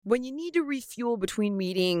When you need to refuel between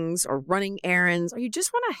meetings or running errands, or you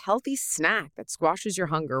just want a healthy snack that squashes your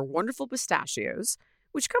hunger, Wonderful Pistachios,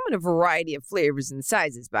 which come in a variety of flavors and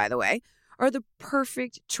sizes, by the way, are the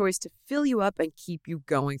perfect choice to fill you up and keep you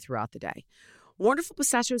going throughout the day. Wonderful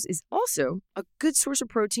Pistachios is also a good source of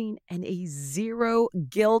protein and a zero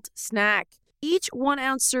guilt snack. Each 1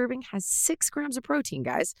 ounce serving has 6 grams of protein,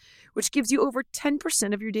 guys, which gives you over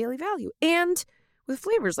 10% of your daily value. And with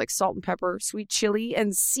flavors like salt and pepper, sweet chili,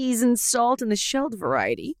 and seasoned salt in the shelled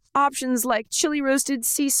variety, options like chili roasted,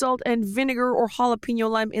 sea salt, and vinegar or jalapeno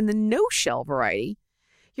lime in the no-shell variety,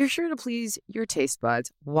 you're sure to please your taste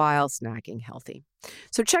buds while snacking healthy.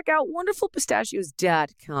 So check out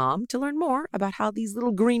wonderfulpistachios.com to learn more about how these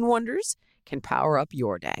little green wonders can power up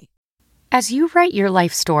your day. As you write your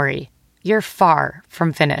life story, you're far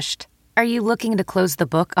from finished. Are you looking to close the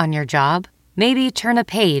book on your job? Maybe turn a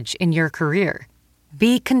page in your career?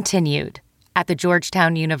 Be continued at the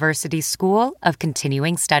Georgetown University School of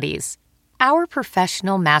Continuing Studies. Our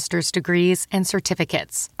professional master's degrees and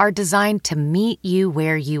certificates are designed to meet you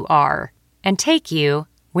where you are and take you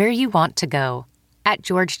where you want to go. At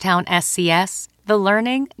Georgetown SCS, the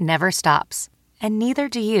learning never stops, and neither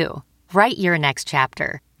do you. Write your next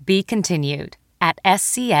chapter. Be continued at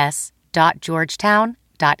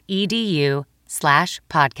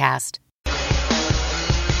scs.georgetown.edu/podcast.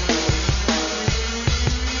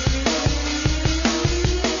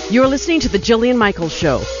 You're listening to The Jillian Michaels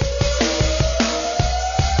Show.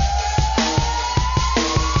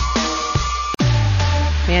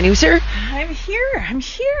 Man, who's here? I'm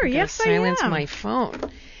here. Yes, I am. Silence my phone.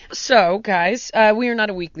 So, guys, we are not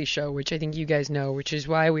a weekly show, which I think you guys know, which is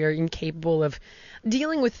why we are incapable of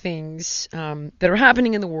dealing with things that are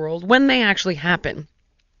happening in the world when they actually happen.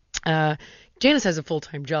 Janice has a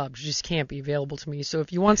full-time job. She just can't be available to me. So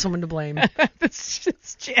if you want someone to blame, It's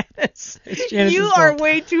Janice. it's Janice's You fault. are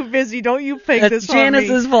way too busy. Don't you pick That's this on me.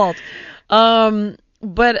 Janice's fault.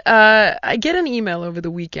 But I get an email over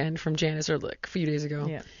the weekend from Janice Ehrlich a few days ago.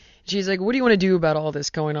 Yeah. She's like, what do you want to do about all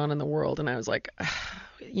this going on in the world? And I was like,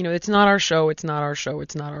 it's not our show. It's not our show.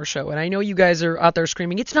 It's not our show. And I know you guys are out there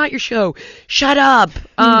screaming, it's not your show. Shut up.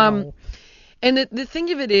 No. And the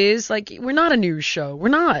thing of it is, like, we're not a news show. We're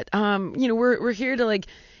not. We're here to, like,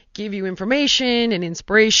 give you information and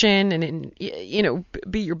inspiration and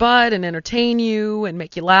be your bud and entertain you and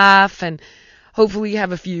make you laugh and hopefully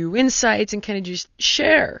have a few insights and kind of just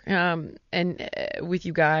share with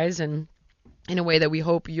you guys and in a way that we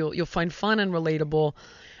hope you'll find fun and relatable,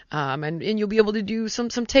 and you'll be able to do some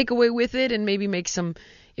takeaway with it and maybe make some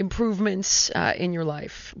improvements in your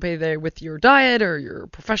life, whether with your diet or your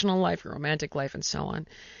professional life, your romantic life, and so on.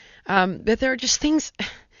 That there are just things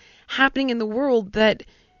happening in the world that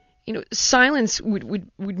silence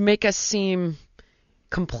would make us seem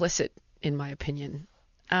complicit, in my opinion.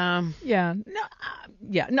 Jill,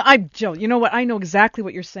 you know what? I know exactly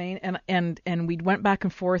what you're saying, and we went back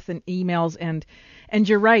and forth in emails, and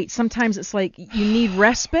you're right. Sometimes it's like you need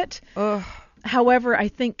respite. However, I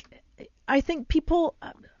think people,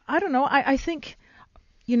 I don't know. I think,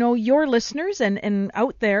 your listeners and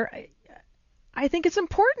out there, I think it's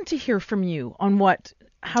important to hear from you on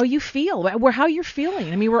how you feel, how you're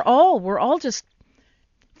feeling. I mean, we're all just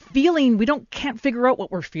feeling. Can't figure out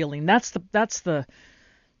what we're feeling. That's the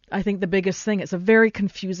I think the biggest thing. It's a very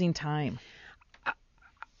confusing time.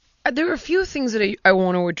 There are a few things that I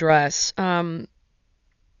want to address. I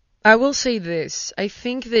will say this. I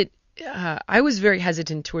think that I was very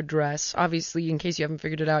hesitant to address, obviously, in case you haven't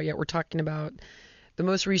figured it out yet, we're talking about the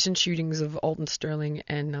most recent shootings of Alton Sterling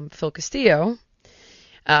and Phil Castillo.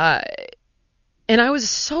 And I was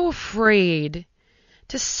so afraid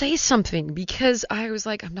to say something because I was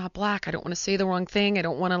like, I'm not black. I don't want to say the wrong thing. I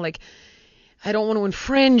don't want to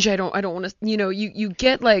infringe. I don't want to, you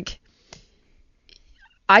get like,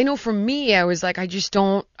 I know for me, I was like, I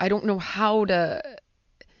don't know how to,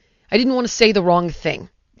 I didn't want to say the wrong thing.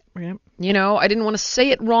 Yeah. I didn't want to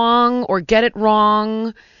say it wrong or get it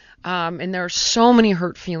wrong. And there are so many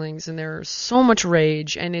hurt feelings and there's so much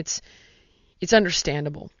rage and it's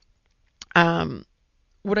understandable.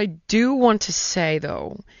 What I do want to say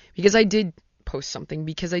though, because I did post something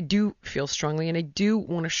because I do feel strongly and I do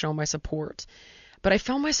want to show my support. But I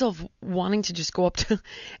found myself wanting to just go up to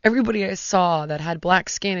everybody I saw that had black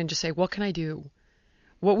skin and just say, what can I do?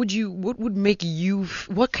 What would make you,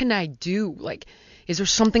 what can I do? Like, is there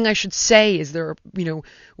something I should say? Is there,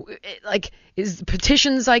 is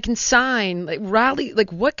petitions I can sign? Like, rally,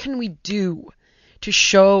 like, what can we do to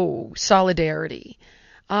show solidarity?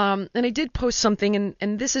 And I did post something,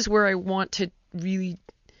 and this is where I want to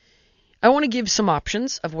give some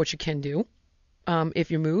options of what you can do.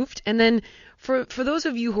 if you moved. And then for those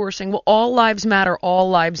of you who are saying, well, all lives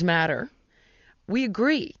matter, we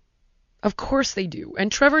agree. Of course they do.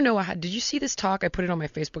 And Trevor Noah did you see this talk? I put it on my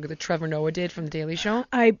Facebook that Trevor Noah did from The Daily Show.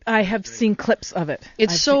 I have seen clips of it.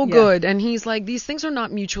 It's so good. And he's like, these things are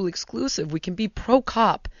not mutually exclusive. We can be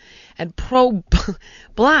pro-cop and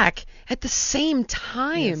pro-black at the same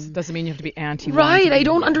time. Yes, doesn't mean you have to be anti-one. Right. I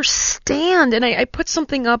don't understand. And I put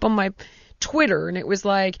something up on my Twitter, and it was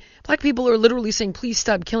like, black people are literally saying, please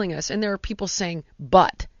stop killing us. And there are people saying,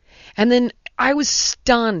 but. And then I was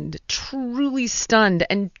stunned, truly stunned,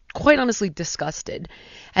 and quite honestly disgusted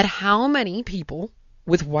at how many people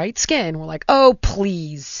with white skin were like, oh,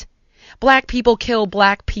 please. Black people kill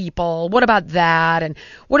black people. What about that? And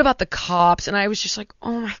what about the cops? And I was just like,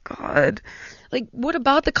 oh my God. Like, what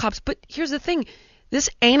about the cops? But here's the thing. This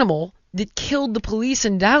animal that killed the police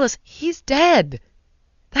in Dallas, he's dead.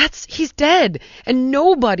 He's dead. And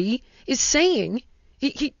nobody is saying,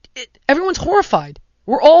 everyone's horrified.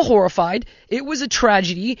 We're all horrified. It was a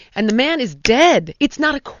tragedy, and the man is dead. It's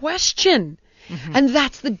not a question. Mm-hmm. And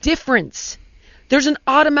that's the difference. There's an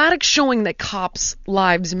automatic showing that cops'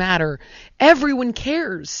 lives matter. Everyone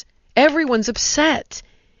cares. Everyone's upset.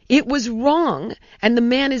 It was wrong, and the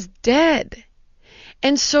man is dead.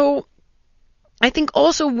 And so I think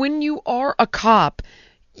also when you are a cop,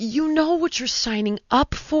 you know what you're signing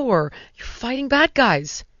up for. You're fighting bad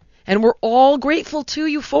guys, and we're all grateful to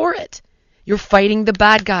you for it. You're fighting the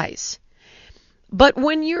bad guys. But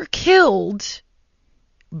when you're killed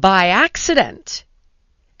by accident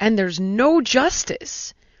and there's no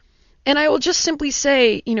justice, and I will just simply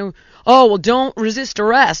say, oh, well, don't resist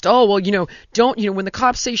arrest. Oh, well, don't, when the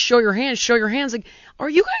cops say show your hands, like, are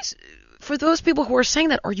you guys, for those people who are saying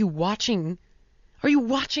that, are you watching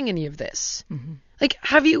any of this? Mm-hmm. Like,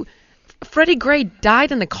 Freddie Gray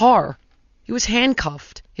died in the car. He was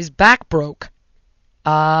handcuffed. His back broke.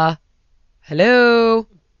 Hello?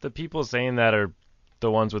 The people saying that are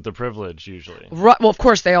the ones with the privilege, usually. Right. Well, of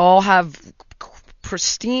course, they all have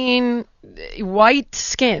pristine white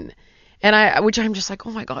skin. Which I'm just like,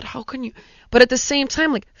 oh my God, how can you? But at the same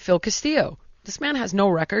time, like Phil Castillo, this man has no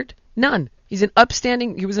record. None. He was an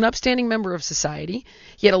upstanding member of society.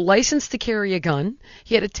 He had a license to carry a gun.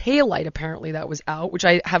 He had a taillight, apparently, that was out, which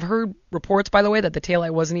I have heard reports, by the way, that the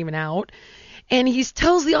taillight wasn't even out. And he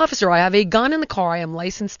tells the officer, I have a gun in the car I am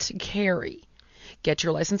licensed to carry. Get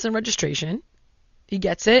your license and registration. He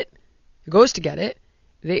gets it. He goes to get it.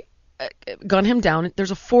 They gun him down.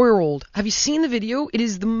 There's a 4-year-old. Have you seen the video? It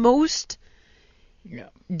is the most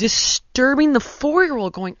disturbing. The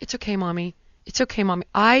 4-year-old going, it's okay, mommy. It's okay, mommy.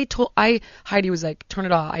 Heidi was like, turn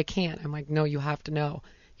it off. I can't. I'm like, no, you have to know.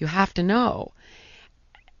 You have to know.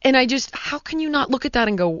 And how can you not look at that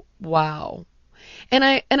and go, wow.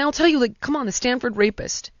 And I'll tell you, like, come on, the Stanford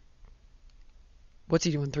rapist. What's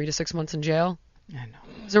he doing? 3 to 6 months in jail? I know.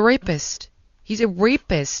 He's a rapist. He's a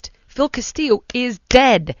rapist. Phil Castillo is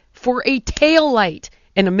dead for a taillight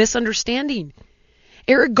and a misunderstanding.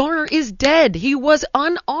 Eric Garner is dead. He was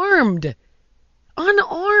unarmed.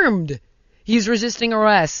 Unarmed. He's resisting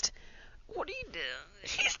arrest. What do you do?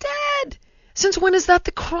 He's dead. Since when is that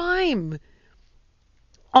the crime?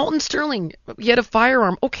 Alton Sterling, he had a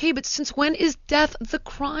firearm. Okay, but since when is death the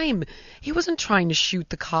crime? He wasn't trying to shoot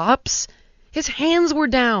the cops. His hands were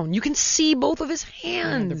down. You can see both of his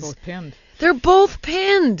hands. Yeah, they're both pinned. They're both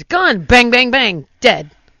pinned. Gun. Bang, bang, bang. Dead.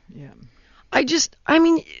 Yeah.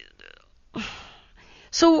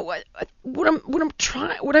 So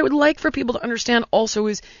what I would like for people to understand also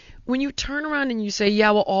is when you turn around and you say,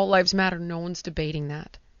 yeah, well, all lives matter, no one's debating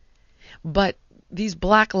that. But these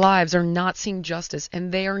black lives are not seeing justice,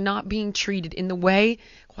 and they are not being treated in the way,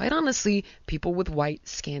 quite honestly, people with white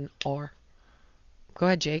skin are. Go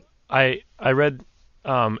ahead, Jake. I read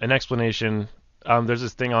an explanation. There's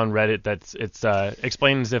this thing on Reddit that's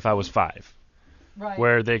explained as if I was 5, right,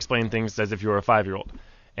 where they explain things as if you were a 5-year-old.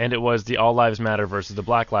 And it was the All Lives Matter versus the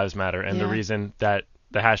Black Lives Matter, and the reason that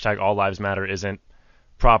the hashtag All Lives Matter isn't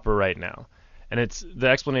proper right now. And the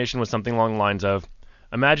explanation was something along the lines of,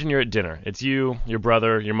 imagine you're at dinner. It's you, your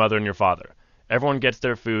brother, your mother, and your father. Everyone gets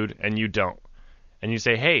their food, and you don't. And you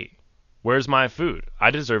say, hey, where's my food?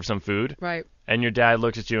 I deserve some food. Right. And your dad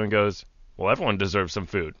looks at you and goes, well, everyone deserves some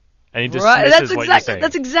food. And he dismisses what you're saying.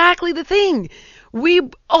 That's exactly the thing. We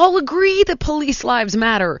all agree that police lives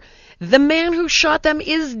matter. The man who shot them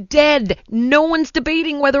is dead. No one's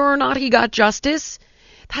debating whether or not he got justice.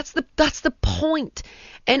 That's the point.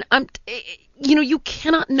 And you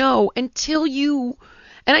cannot know until you,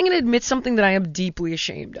 and I'm going to admit something that I am deeply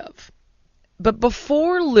ashamed of. But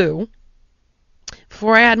before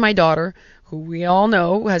I had my daughter, who we all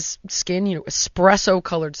know has skin, espresso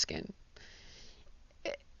colored skin,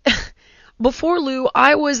 before Lou,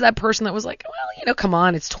 I was that person that was like, well, come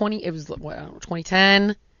on, it was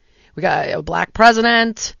 2010. We got a black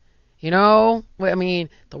president, I mean,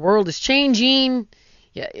 the world is changing.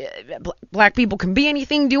 Yeah, black people can be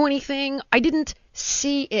anything, do anything. I didn't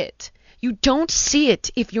see it. You don't see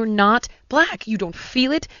it if you're not black. You don't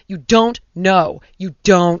feel it. You don't know. You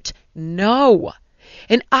don't know.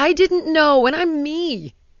 And I didn't know, and I'm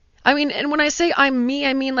me. I mean, and when I say I'm me,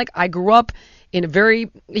 I mean like I grew up in a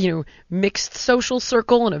very, mixed social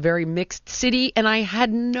circle in a very mixed city, and I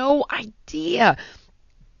had no idea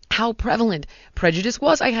how prevalent prejudice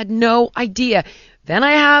was. I had no idea. Then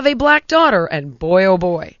I have a black daughter, and boy,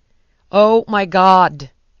 oh my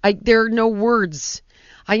God, there are no words.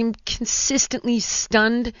 I am consistently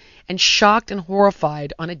stunned and shocked and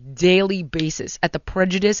horrified on a daily basis at the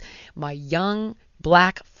prejudice my young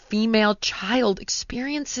black female child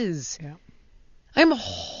experiences. Yeah. I'm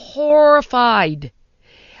horrified.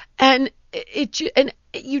 And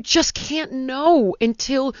you just can't know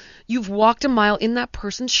until you've walked a mile in that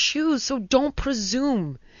person's shoes. So don't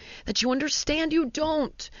presume that you understand. You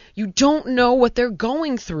don't. You don't know what they're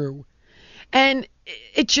going through. And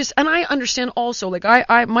and I understand also, like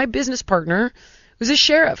my business partner was a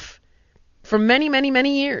sheriff for many, many,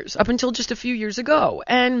 many years, up until just a few years ago.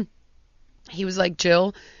 And he was like,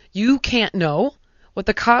 Jill, you can't know what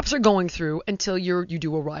the cops are going through until you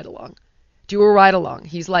do a ride along. Do a ride along.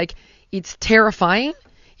 He's like, it's terrifying.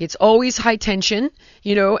 It's always high tension,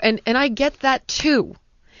 and I get that too.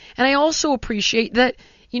 And I also appreciate that,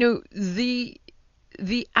 the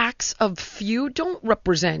acts of few don't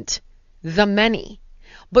represent the many.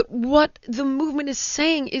 But what the movement is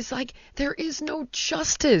saying is like, there is no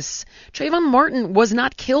justice. Trayvon Martin was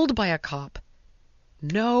not killed by a cop.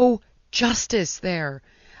 No justice there.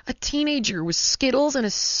 A teenager with Skittles and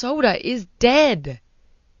a soda is dead.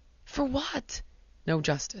 For what? No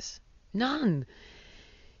justice. None.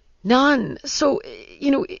 So,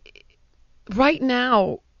 right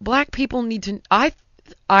now, black people need to, I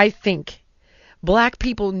think black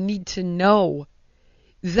people need to know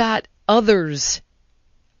that others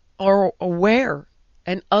are aware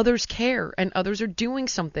and others care and others are doing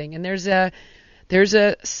something. And there's a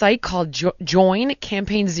site called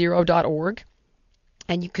joincampaignzero.org,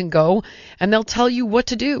 and you can go and they'll tell you what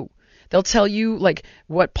to do. They'll tell you like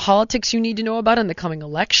what politics you need to know about in the coming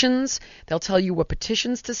elections. They'll tell you what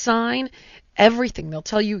petitions to sign, everything. They'll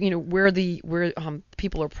tell you, where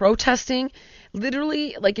people are protesting.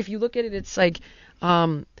 Literally, like if you look at it, it's like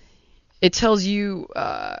it tells you,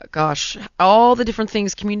 all the different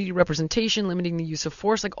things, community representation, limiting the use of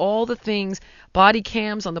force, like all the things, body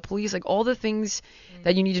cams on the police, like all the things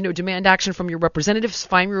that you need to know. Demand action from your representatives,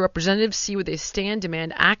 find your representatives, see where they stand,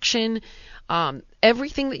 demand action.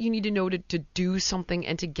 Everything that you need to know to do something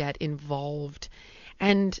and to get involved.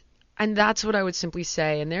 And that's what I would simply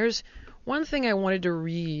say. And there's one thing I wanted to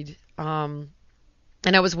read, and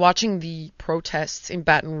I was watching the protests in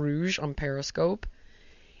Baton Rouge on Periscope,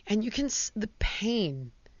 and you can the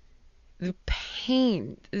pain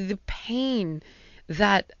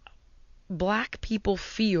that black people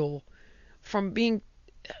feel from being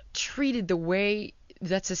treated the way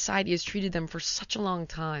that society has treated them for such a long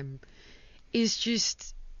time is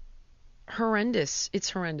just horrendous. It's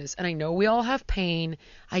horrendous. And I know we all have pain.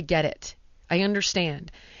 I get it. I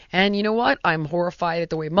understand. And you know what? I'm horrified at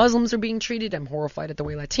the way Muslims are being treated. I'm horrified at the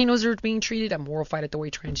way Latinos are being treated. I'm horrified at the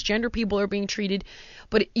way transgender people are being treated.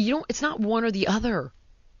 But it's not one or the other.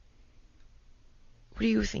 What do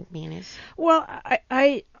you think, Manis? Well,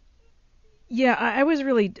 I was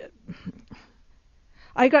really,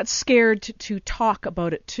 I got scared to talk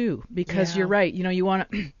about it too, because you're right. You want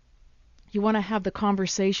to have the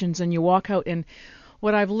conversations, and you walk out, and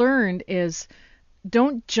what I've learned is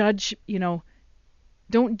don't judge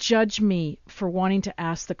me for wanting to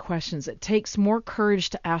ask the questions. It takes more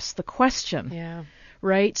courage to ask the question. Yeah.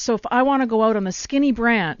 Right? So if I want to go out on the skinny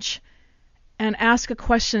branch and ask a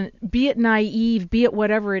question, be it naive, be it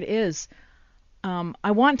whatever it is,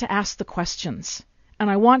 I want to ask the questions, and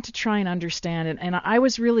I want to try and understand. And I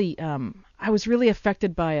was really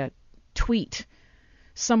affected by a tweet.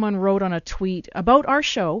 Someone wrote on a tweet about our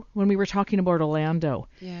show when we were talking about Orlando.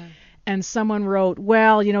 Yeah. And someone wrote,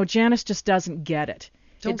 well, Janice just doesn't get it.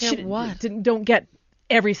 Don't get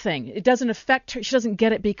everything. It doesn't affect her. She doesn't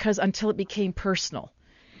get it until it became personal.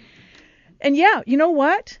 And yeah, you know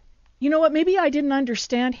what? Maybe I didn't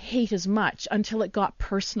understand hate as much until it got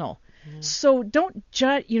personal. Mm. So don't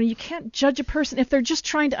judge. You can't judge a person if they're just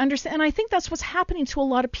trying to understand. And I think that's what's happening to a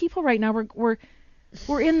lot of people right now.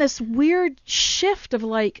 We're in this weird shift of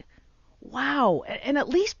like, wow. And at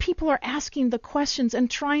least people are asking the questions and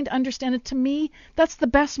trying to understand it. To me, that's the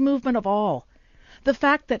best movement of all. The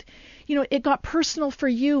fact that, it got personal for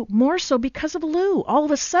you more so because of Lou. All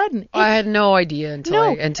of a sudden. I had no idea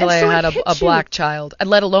until I had a black child.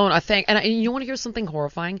 Let alone, and you want to hear something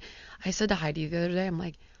horrifying? I said to Heidi the other day, I'm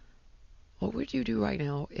like, what would you do right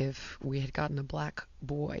now if we had gotten a black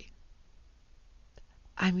boy?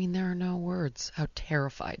 I mean, there are no words how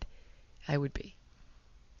terrified I would be.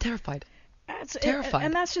 Terrified. Terrified.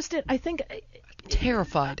 And that's just it. I think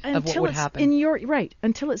terrified of what would happen.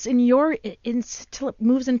 Until it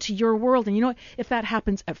moves into your world. And if that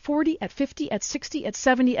happens at 40, at 50, at 60, at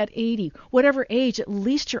 70, at 80, whatever age, at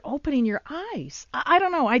least you're opening your eyes. I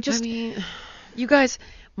don't know. I mean, you guys,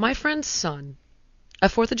 my friend's son, a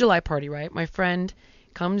 4th of July party, right? My friend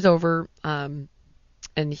comes over, and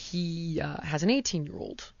he has an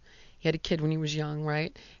 18-year-old. He had a kid when he was young,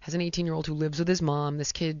 right? Has an 18-year-old who lives with his mom.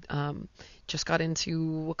 This kid just got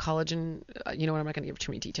into a college, and I'm not going to give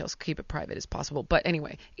too many details. Keep it private as possible. But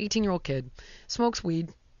anyway, 18-year-old kid smokes weed,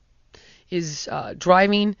 is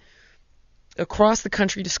driving across the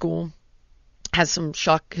country to school, has some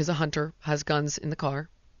shock. He's a hunter, has guns in the car.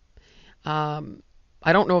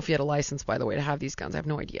 I don't know if he had a license, by the way, to have these guns. I have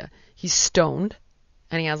no idea. He's stoned,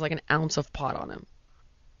 and he has like an ounce of pot on him.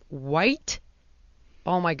 White.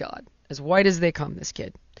 Oh my God. As white as they come, this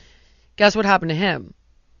kid. Guess what happened to him?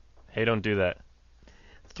 Hey, don't do that.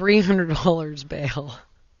 $300 bail.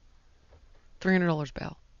 $300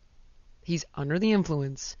 bail. He's under the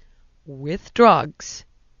influence with drugs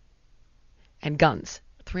and guns.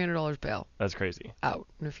 $300 bail. That's crazy. Out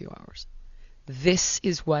in a few hours. This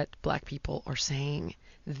is what black people are saying.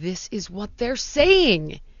 This is what they're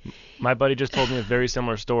saying. My buddy just told me a very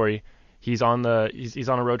similar story. He's on a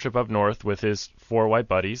road trip up north with his 4 white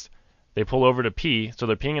buddies. They pull over to pee, so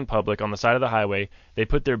they're peeing in public on the side of the highway. They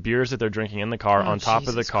put their beers that they're drinking in the car on top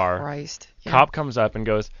of the car. Christ. Yeah. Cop comes up and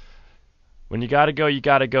goes, "When you gotta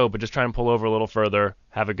go, but just try and pull over a little further.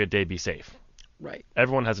 Have a good day, be safe." Right.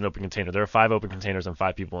 Everyone has an open container. There are 5 open containers and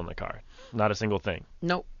 5 people in the car. Not a single thing.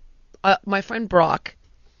 Nope. My friend Brock,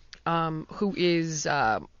 who is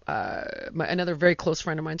another very close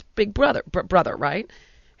friend of mine's big brother, right?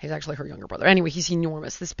 He's actually her younger brother. Anyway, he's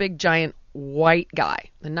enormous. This big, giant, white guy.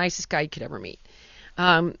 The nicest guy you could ever meet.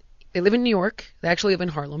 They live in New York. They actually live in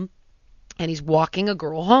Harlem. And he's walking a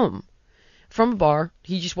girl home from a bar.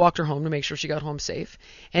 He just walked her home to make sure she got home safe.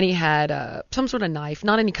 And he had some sort of knife.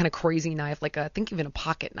 Not any kind of crazy knife. Like, think even a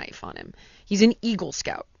pocket knife on him. He's an Eagle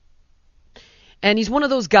Scout. And he's one of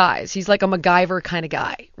those guys. He's like a MacGyver kind of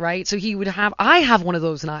guy, right? So I have one of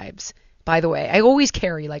those knives, by the way. I always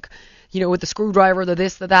carry, like, with the screwdriver, the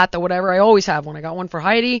this, the that, the whatever. I always have one. I got one for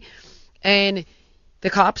Heidi. And the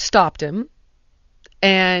cops stopped him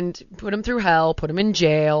and put him through hell, put him in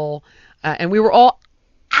jail. And we were all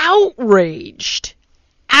outraged.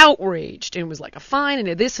 And it was like a fine and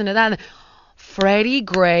a this and a that. And Freddie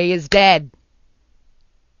Gray is dead.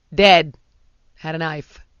 Had a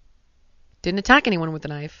knife. Didn't attack anyone with a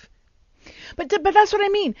knife. But that's what I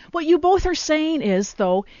mean. What you both are saying is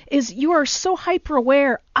you are so hyper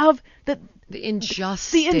aware of the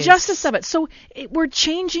injustice of it. So we're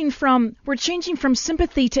changing from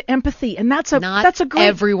sympathy to empathy, and that's a great.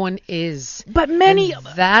 Everyone is. But many.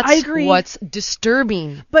 That's I agree. What's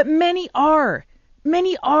disturbing. But many are.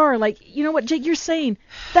 Like, what, Jake, you're saying,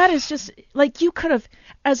 that is just like, you could have,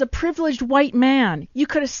 as a privileged white man, you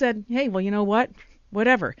could have said, hey, well, you know what?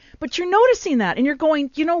 Whatever. But you're noticing that, and you're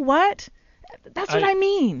going, you know what? That's what I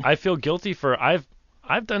mean. I feel guilty for I've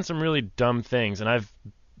done some really dumb things, and I've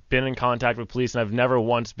been in contact with police, and I've never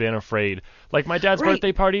once been afraid. Like my dad's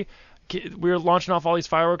birthday party, we were launching off all these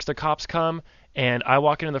fireworks. The cops come, and I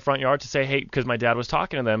walk into the front yard to say, hey, because my dad was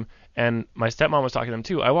talking to them, and my stepmom was talking to them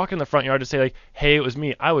too. I walk in the front yard to say, like, hey, it was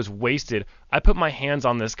me. I was wasted. I put my hands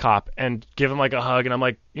on this cop and give him like a hug, and I'm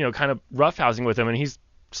like, kind of roughhousing with him, and he's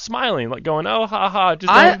smiling, like going, oh, ha ha. Do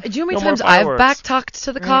you know how many times I've backtalked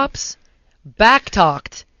to the cops?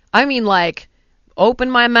 Backtalked. I mean, like, open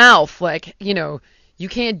my mouth, like, you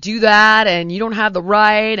can't do that, and you don't have the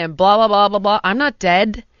right, and blah blah blah blah blah. I'm not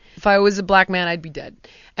dead. If I was a black man, I'd be dead.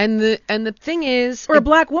 And the thing is, or a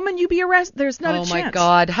black woman, you'd be arrested. There's not a chance. Oh my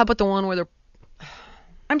God! How about the one where they're?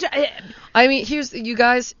 I mean, here's you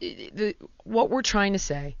guys. What we're trying to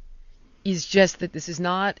say is just that this is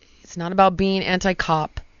not. It's not about being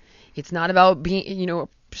anti-cop. It's not about being,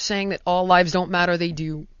 saying that all lives don't matter. They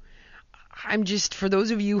do. I'm just, for those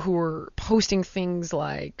of you who are posting things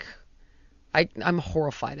like, I'm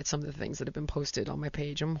horrified at some of the things that have been posted on my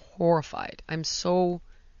page. I'm horrified. I'm so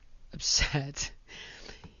upset.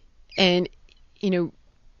 And,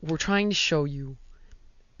 we're trying to show you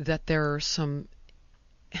that there are some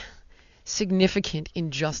significant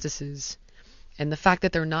injustices, and the fact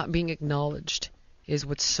that they're not being acknowledged is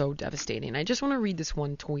what's so devastating. I just want to read this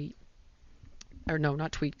one tweet, or no,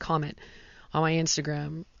 not tweet, comment on my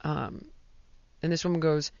Instagram. And this woman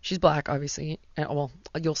goes, she's black, obviously. And, well,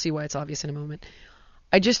 you'll see why it's obvious in a moment.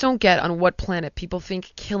 I just don't get on what planet people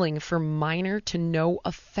think killing for minor to no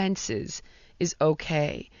offenses is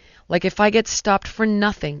okay. Like, if I get stopped for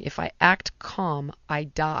nothing, if I act calm, I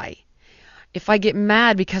die. If I get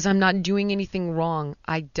mad because I'm not doing anything wrong,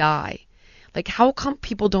 I die. Like, how come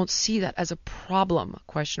people don't see that as a problem?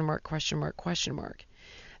 Question mark, question mark, question mark.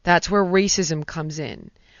 That's where racism comes in.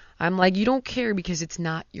 I'm like, you don't care because it's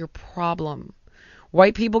not your problem.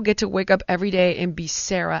 White people get to wake up every day and be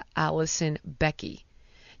Sarah, Allison, Becky.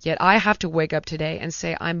 Yet I have to wake up today and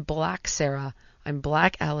say, I'm black Sarah, I'm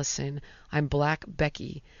black Allison, I'm black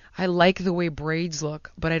Becky. I like the way braids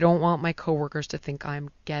look, but I don't want my coworkers to think I'm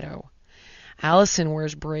ghetto. Allison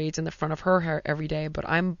wears braids in the front of her hair every day, but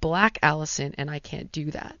I'm black Allison and I can't do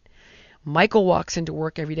that. Michael walks into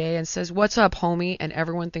work every day and says, what's up, homie? And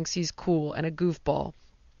everyone thinks he's cool and a goofball.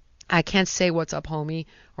 I can't say what's up, homie,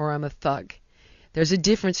 or I'm a thug. There's a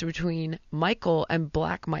difference between Michael and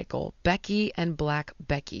black Michael, Becky and black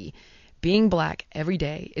Becky. Being black every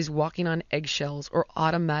day is walking on eggshells or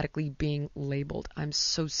automatically being labeled. I'm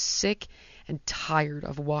so sick and tired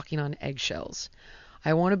of walking on eggshells.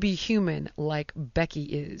 I want to be human like Becky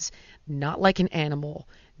is, not like an animal,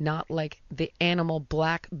 not like the animal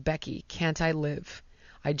black Becky. Can't I live?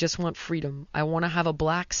 I just want freedom. I want to have a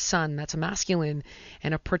black son that's masculine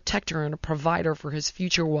and a protector and a provider for his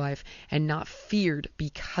future wife and not feared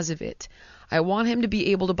because of it. I want him to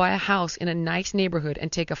be able to buy a house in a nice neighborhood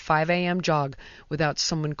and take a 5 a.m. jog without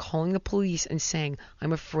someone calling the police and saying,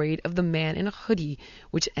 I'm afraid of the man in a hoodie,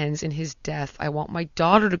 which ends in his death. I want my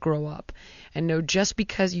daughter to grow up and know just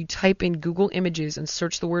because you type in Google Images and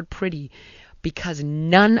search the word pretty, because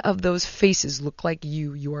none of those faces look like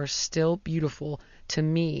you, you are still beautiful to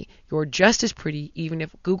me. You're just as pretty, even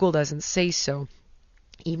if Google doesn't say so.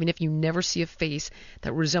 Even if you never see a face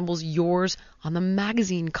that resembles yours on the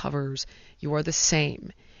magazine covers, you are the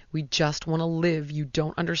same. We just want to live. You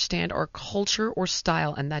don't understand our culture or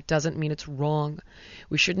style, and that doesn't mean it's wrong.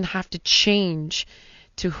 We shouldn't have to change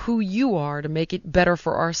to who you are to make it better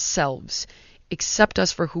for ourselves. Accept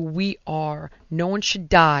us for who we are. No one should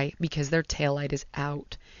die because their taillight is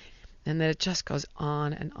out. And then it just goes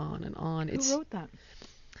on and on and on. Who wrote that?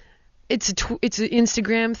 It's an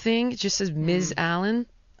Instagram thing. It just says Ms. Allen.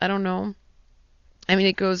 I don't know. I mean,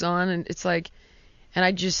 it goes on and it's like, and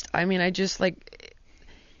I just like,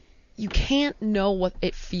 you can't know what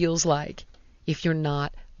it feels like if you're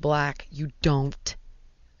not black. You don't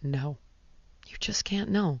know. You just can't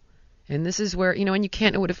know. And this is where, and you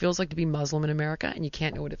can't know what it feels like to be Muslim in America, and you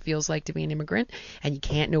can't know what it feels like to be an immigrant, and you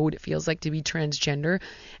can't know what it feels like to be transgender.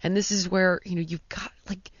 And this is where, you've got,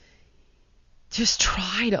 like, just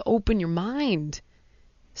try to open your mind.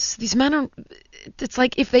 These men are, it's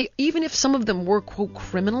like even if some of them were, quote,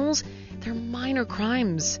 criminals, they're minor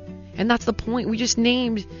crimes. And that's the point. We just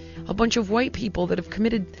named a bunch of white people that have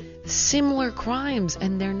committed similar crimes,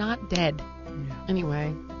 and they're not dead.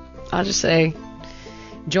 Anyway, I'll just say,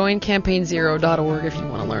 join CampaignZero.org if you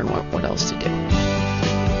want to learn what else to do.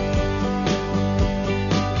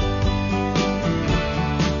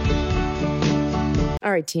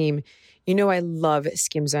 All right, team. I love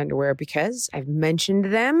Skims underwear because I've mentioned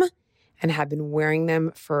them and have been wearing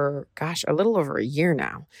them for, a little over a year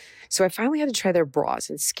now. So I finally had to try their bras,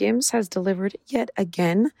 and Skims has delivered yet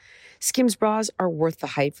again. Skims bras are worth the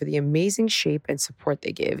hype for the amazing shape and support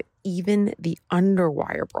they give. Even the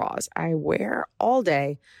underwire bras I wear all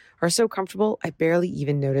day are so comfortable, I barely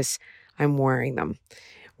even notice I'm wearing them.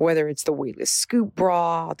 Whether it's the weightless scoop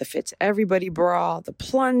bra, the Fits Everybody bra, the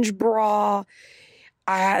plunge bra,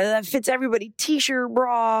 the Fits Everybody t-shirt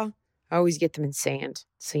bra, I always get them in sand,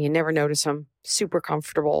 so you never notice them. Super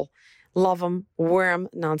comfortable. Love them. Wear them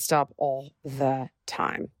nonstop all the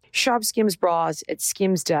time. Shop Skims bras at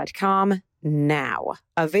skims.com now.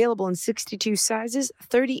 Available in 62 sizes,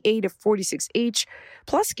 38 to 46H,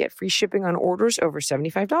 plus get free shipping on orders over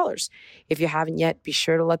 $75. If you haven't yet, be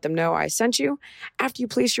sure to let them know I sent you. After you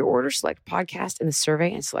place your order, select podcast in the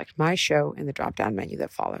survey and select my show in the drop-down menu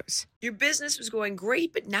that follows. Your business was going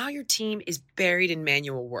great, but now your team is buried in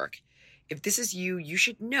manual work. If this is you, you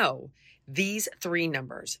should know these three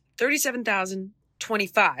numbers: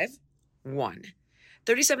 37,025, 1.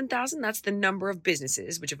 37,000, that's the number of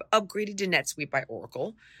businesses which have upgraded to NetSuite by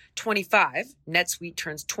Oracle. 25, NetSuite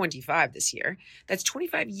turns 25 this year. That's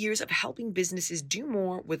 25 years of helping businesses do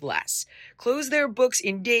more with less, close their books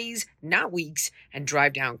in days, not weeks, and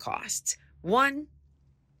drive down costs. One,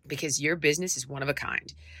 because your business is one of a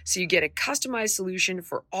kind. So you get a customized solution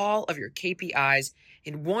for all of your KPIs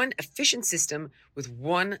in one efficient system with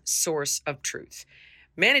one source of truth.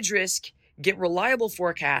 Manage risk, get reliable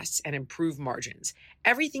forecasts, and improve margins.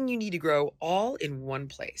 Everything you need to grow all in one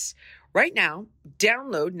place. Right now,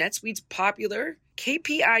 download NetSuite's popular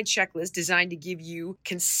KPI checklist designed to give you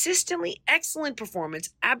consistently excellent performance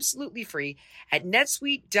absolutely free at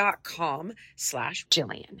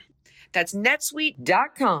netsuite.com/Jillian. That's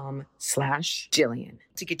netsuite.com/Jillian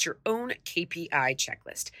to get your own KPI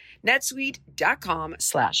checklist.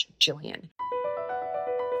 netsuite.com/Jillian.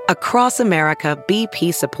 Across America,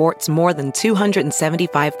 BP supports more than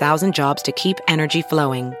 275,000 jobs to keep energy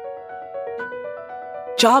flowing.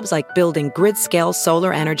 Jobs like building grid-scale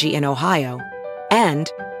solar energy in Ohio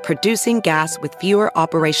and producing gas with fewer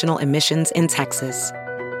operational emissions in Texas.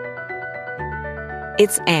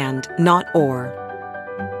 It's and, not or.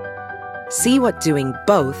 See what doing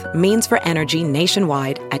both means for energy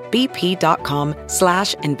nationwide at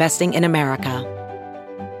bp.com/investing in America.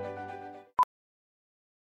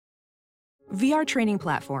 VR training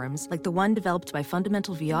platforms, like the one developed by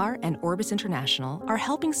Fundamental VR and Orbis International, are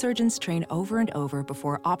helping surgeons train over and over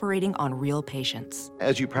before operating on real patients.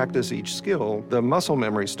 As you practice each skill, the muscle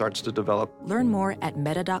memory starts to develop. Learn more at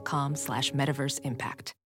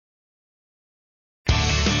meta.com/metaverseimpact.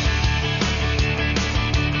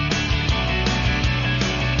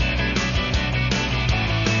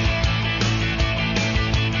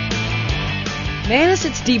 Manus,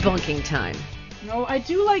 it's debunking time. No, I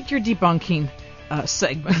do like your debunking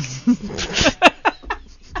segments.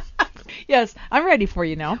 Yes, I'm ready for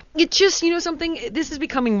you now. It's just, something, this is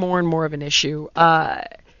becoming more and more of an issue. And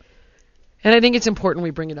I think it's important we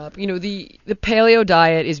bring it up. The paleo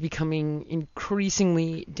diet is becoming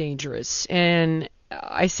increasingly dangerous. And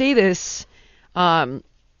I say this not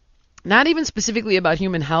even specifically about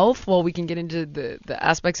human health. Well, we can get into the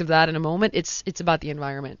aspects of that in a moment. It's about the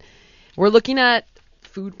environment. We're looking at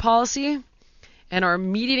food policy, and our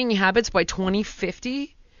meat eating habits by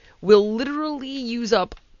 2050 will literally use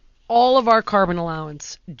up all of our carbon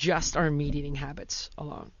allowance, just our meat eating habits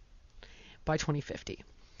alone, by 2050.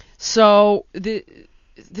 So the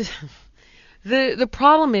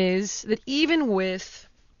problem is that even with,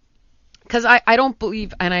 because I don't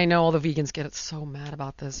believe, and I know all the vegans get so mad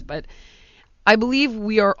about this, but I believe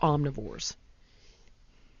we are omnivores.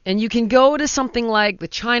 And you can go to something like the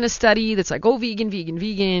China study that's like, oh, vegan, vegan,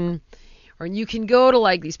 vegan. Or you can go to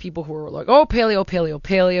like these people who are like, oh, paleo, paleo,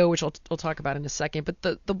 paleo, which we'll talk about in a second. But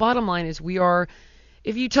the bottom line is we are,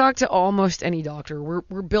 if you talk to almost any doctor,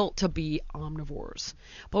 we're built to be omnivores.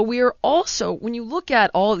 But we are also, when you look at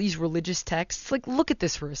all of these religious texts, like look at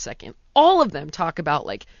this for a second. All of them talk about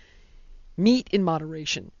like meat in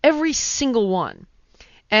moderation. Every single one.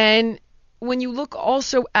 And when you look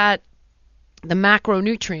also at the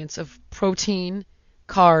macronutrients of protein,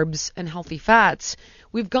 carbs, and healthy fats,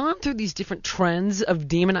 we've gone through these different trends of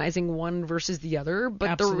demonizing one versus the other, but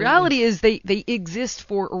Absolutely. The reality is they exist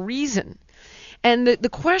for a reason. And the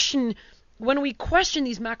question, when we question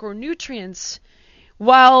these macronutrients,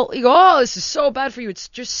 while you go, oh, this is so bad for you, it's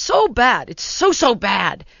just so bad, it's so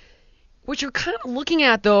bad. What you're kind of looking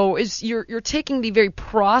at, though, is you're taking the very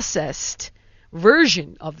processed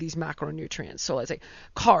version of these macronutrients. So let's say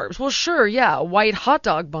carbs. Well, sure, yeah, a white hot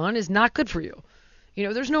dog bun is not good for you.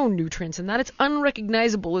 There's no nutrients in that. It's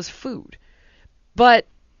unrecognizable as food. But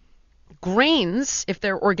grains, if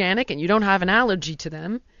they're organic and you don't have an allergy to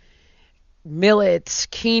them, millets,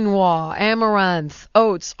 quinoa, amaranth,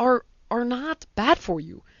 oats are not bad for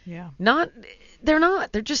you. Yeah. They're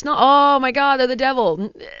not. They're just not. Oh my God, they're the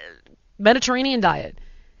devil. Mediterranean diet.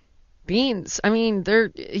 Beans,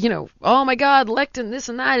 they're, oh my God, lectin, this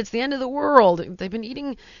and that, it's the end of the world.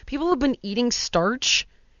 People have been eating starch.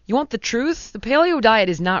 You want the truth? The paleo diet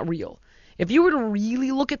is not real. If you were to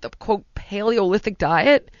really look at the, quote, Paleolithic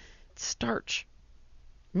diet, it's starch.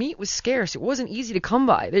 Meat was scarce. It wasn't easy to come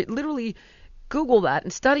by. They literally Google that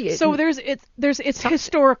and study it. So it's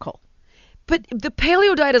historical. But the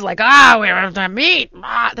paleo diet is like, we have to meat.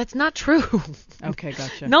 That's not true. Okay,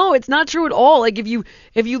 gotcha. No, it's not true at all. Like if you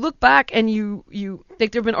look back and you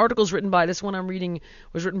like, there have been articles written by, this one I'm reading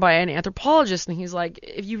was written by an anthropologist, and he's like,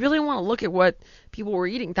 if you really want to look at what people were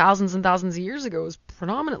eating thousands and thousands of years ago, it was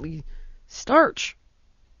predominantly starch.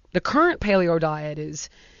 The current paleo diet is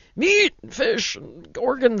meat, fish, and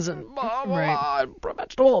organs, and blah, blah, blah,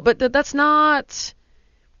 vegetable. But that's not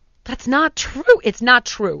That's not true. It's not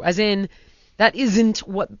true. As in, that isn't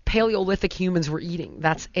what Paleolithic humans were eating.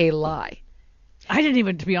 That's a lie.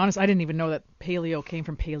 To be honest, I didn't even know that paleo came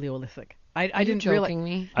from Paleolithic. I didn't realize.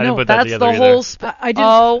 Me? I didn't put that That's together the whole. either.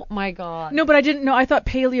 Oh my God. No, but I didn't know. I thought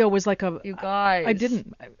paleo was like a. You guys. I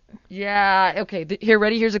didn't. Yeah. Okay.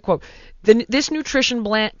 Here's a quote. This nutrition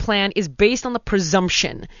plan is based on the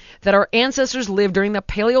presumption that our ancestors lived during the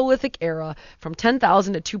Paleolithic era from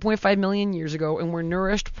 10,000 to 2.5 million years ago and were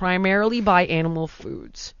nourished primarily by animal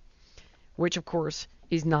foods, which of course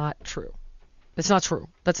is not true. It's not true.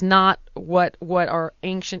 That's not what our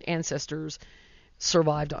ancient ancestors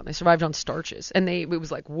survived on. They survived on starches, and it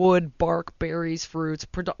was like wood, bark, berries, fruits,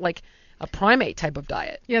 like a primate type of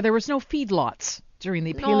diet. Yeah, there was no feedlots during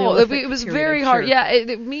the Paleolithic No, it was period, very I'm hard. sure.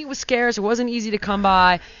 Yeah, meat was scarce. It wasn't easy to come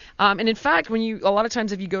by. And in fact, a lot of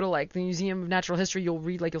times if you go to like the Museum of Natural History,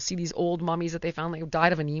 you'll see these old mummies that they found that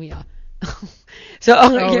died of anemia. So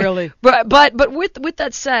Oh, really? But with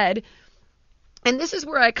that said, and this is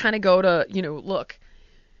where I kind of go to, look,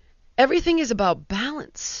 everything is about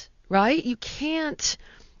balance, right? You can't,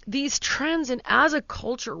 these trends, and as a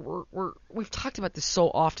culture, we've talked about this so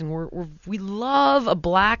often. We love a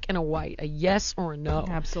black and a white, a yes or a no.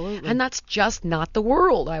 Absolutely. And that's just not the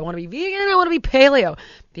world. I want to be vegan, I want to be paleo.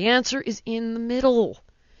 The answer is in the middle.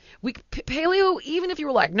 Paleo, even if you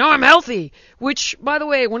were like, no, I'm healthy, which, by the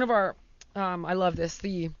way, one of our, I love this,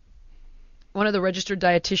 one of the registered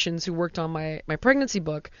dietitians who worked on my pregnancy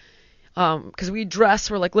book, because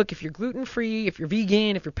we're like, look, if you're gluten-free, if you're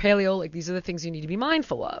vegan, if you're paleo, like these are the things you need to be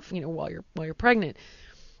mindful of, while you're pregnant.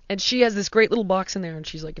 And she has this great little box in there, and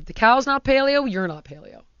she's like, if the cow's not paleo, you're not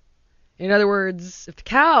paleo. In other words, if the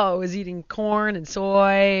cow is eating corn and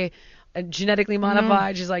soy and genetically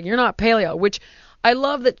modified, she's like, you're not paleo, which I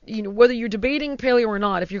love that, whether you're debating paleo or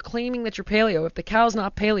not, if you're claiming that you're paleo, if the cow's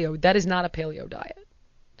not paleo, that is not a paleo diet.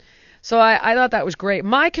 So I thought that was great.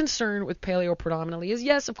 My concern with paleo predominantly is,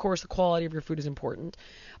 yes, of course, the quality of your food is important,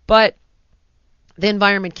 but the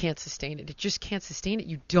environment can't sustain it. It just can't sustain it.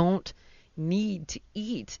 You don't need to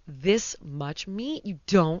eat this much meat. You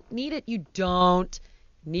don't need it. You don't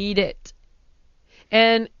need it.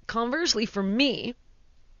 And conversely, for me,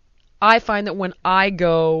 I find that when I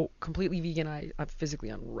go completely vegan, I physically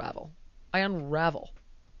unravel. I unravel.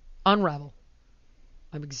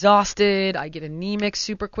 I'm exhausted. I get anemic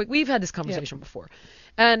super quick. We've had this conversation before.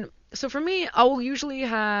 And so for me, I will usually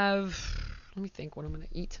have, let me think what I'm going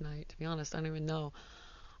to eat tonight. To be honest, I don't even know.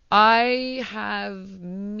 I have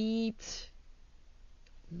meat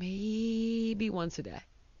maybe once a day.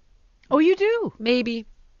 Oh, you do? Maybe.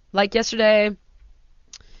 Like yesterday, what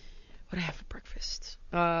did I have for breakfast?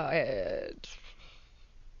 I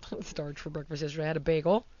had starch for breakfast yesterday. I had a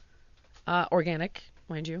bagel. Organic,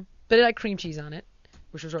 mind you. But it had cream cheese on it,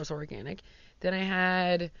 which was also organic. Then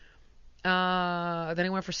I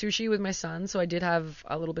went for sushi with my son, so I did have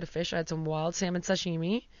a little bit of fish. I had some wild salmon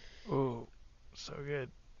sashimi. Ooh, so good.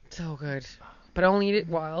 So good. But I only eat it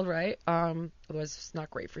wild, right? Otherwise it's not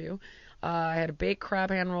great for you. I had a baked crab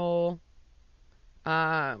hand roll.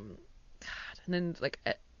 And then like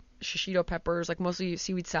shishito peppers, like mostly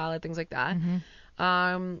seaweed salad, things like that.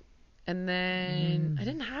 Mm-hmm. And then I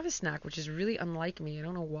didn't have a snack, which is really unlike me. I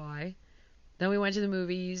don't know why. Then we went to the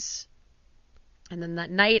movies. And then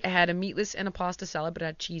that night I had a meatless and a pasta salad, but it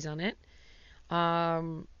had cheese on it.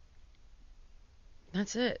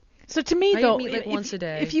 That's it. So to me, though, eat meat like once a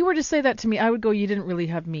day. If you were to say that to me, I would go, you didn't really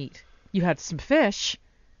have meat. You had some fish.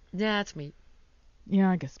 Yeah, that's meat. Yeah,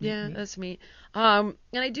 I guess. Meat. That's meat. And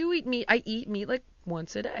I do eat meat. I eat meat like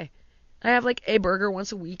once a day. I have like a burger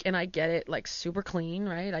once a week, and I get it like super clean,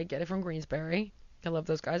 right? I get it from Greensbury. I love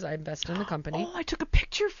those guys. I invested in the company. Oh, I took a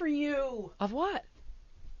picture for you. Of what?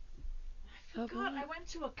 I forgot. I went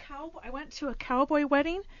to a cowboy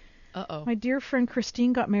wedding. Uh-oh. My dear friend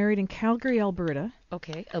Christine got married in Calgary, Alberta.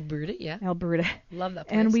 Okay, Alberta, yeah. Alberta. Love that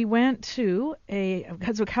place. And we went to a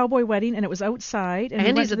cowboy wedding, and it was outside. And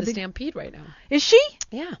Andy's at the Stampede right now. Is she?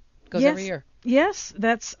 Yeah, goes every year. Yes,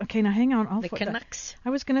 that's okay. Now hang on. The Canucks.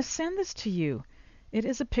 I was going to send this to you. It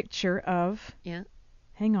is a picture of. Yeah.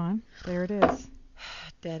 Hang on. There it is.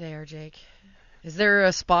 Dead air, Jake. Is there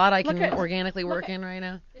a spot I can organically work in right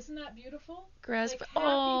now? Isn't that beautiful? Grass. Like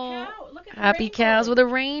cow. Look at happy cows with a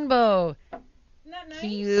rainbow. Isn't that nice?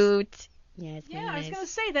 Cute. Yes. Yeah, nice. I was going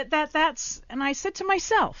to say that's, and I said to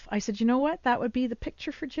myself, you know what? That would be the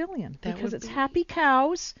picture for Jillian because it's happy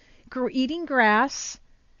cows eating grass,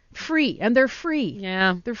 free, and they're free.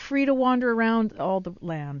 Yeah. They're free to wander around all the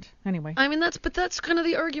land. Anyway. I mean, that's kind of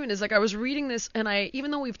the argument is like I was reading this and even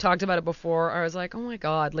though we've talked about it before, I was like, oh my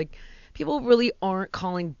God, like people really aren't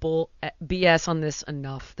calling BS on this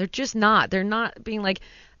enough. They're just not. They're not being like,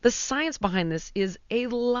 the science behind this is a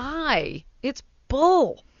lie. It's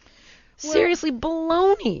bull. Seriously,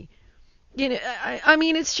 baloney. You know, I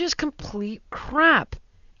mean, it's just complete crap.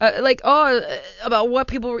 About what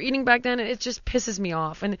people were eating back then, it just pisses me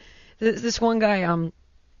off. And this one guy,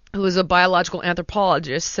 who is a biological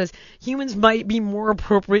anthropologist, says humans might be more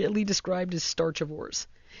appropriately described as starchivores.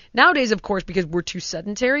 Nowadays, of course, because we're too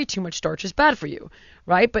sedentary, too much starch is bad for you,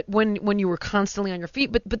 right? But when you were constantly on your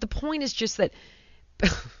feet, but the point is just that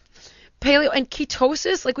paleo and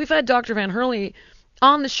ketosis, like we've had Dr. Van Hurley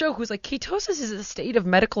on the show who's like, ketosis is a state of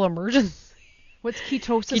medical emergency. What's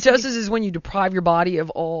ketosis? Ketosis is when you deprive your body of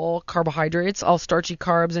all carbohydrates, all starchy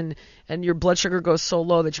carbs, and your blood sugar goes so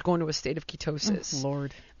low that you go into a state of ketosis. Oh,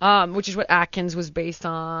 Lord. Which is what Atkins was based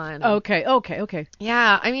on. Okay.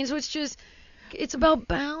 Yeah, I mean, so it's about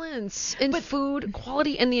balance and food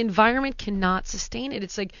quality, and the environment cannot sustain it.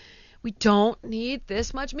 It's like, we don't need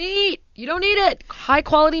this much meat. You don't need it. High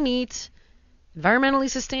quality meat, environmentally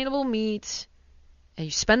sustainable meat. And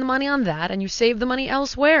you spend the money on that, and you save the money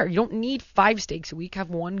elsewhere. You don't need 5 steaks a week. Have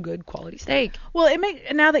one good quality steak. Well,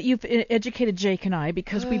 now that you've educated Jake and I,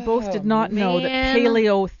 because we both did not know that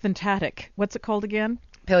paleosynthatic, what's it called again?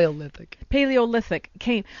 Paleolithic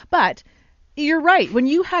came. But you're right. When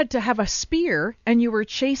you had to have a spear and you were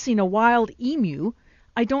chasing a wild emu,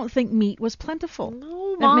 I don't think meat was plentiful.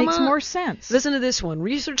 No, that makes more sense. Listen to this one.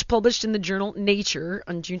 Research published in the journal Nature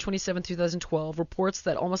on June 27, 2012 reports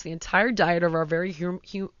that almost the entire diet of our very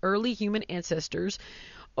early human ancestors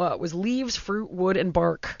was leaves, fruit, wood, and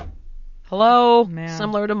bark. Hello? Man.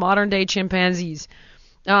 Similar to modern-day chimpanzees.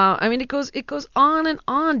 I mean, it goes on and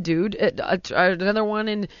on, dude. Another one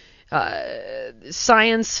in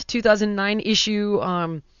Science 2009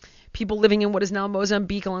 issue, people living in what is now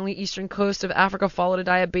Mozambique along the eastern coast of Africa followed a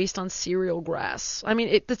diet based on cereal grass. I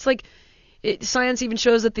mean, it's like science even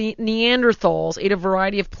shows that the Neanderthals ate a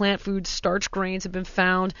variety of plant foods. Starch grains have been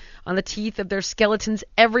found on the teeth of their skeletons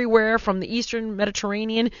everywhere from the eastern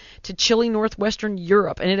Mediterranean to chilly northwestern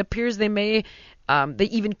Europe. And it appears they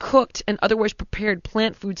even cooked and otherwise prepared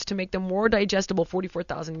plant foods to make them more digestible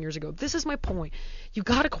 44,000 years ago. This is my point. You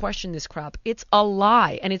got to question this crap. It's a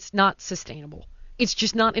lie, and it's not sustainable. It's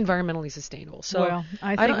just not environmentally sustainable. So well,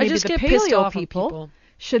 I think maybe just the get pissed off people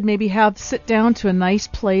should maybe sit down to a nice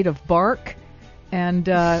plate of bark and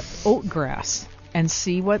oat grass and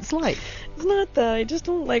see what it's like. It's not that. I just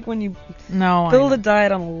don't like when you build a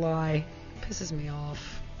diet on a lie. It pisses me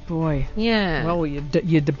off. Boy. Yeah. Well, you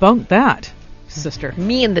debunked that, sister.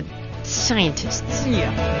 Me and the scientists.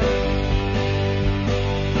 Yeah.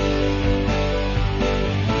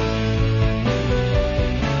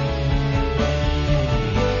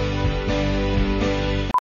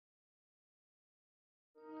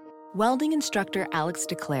 Welding instructor Alex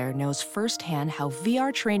DeClaire knows firsthand how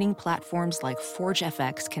VR training platforms like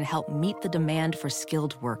ForgeFX can help meet the demand for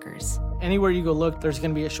skilled workers. Anywhere you go look, there's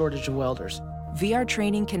going to be a shortage of welders. VR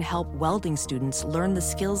training can help welding students learn the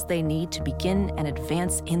skills they need to begin and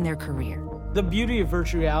advance in their career. The beauty of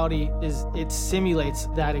virtual reality is it simulates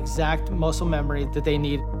that exact muscle memory that they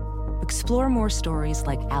need. Explore more stories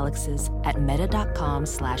like Alex's at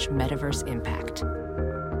meta.com/metaverseimpact.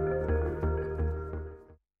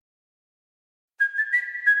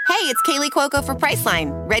 Hey, it's Kaylee Cuoco for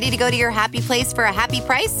Priceline. Ready to go to your happy place for a happy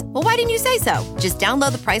price? Well, why didn't you say so? Just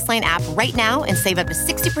download the Priceline app right now and save up to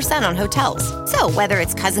 60% on hotels. So whether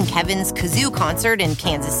it's Cousin Kevin's Kazoo Concert in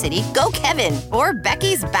Kansas City, go Kevin, or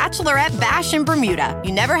Becky's Bachelorette Bash in Bermuda,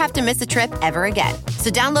 you never have to miss a trip ever again.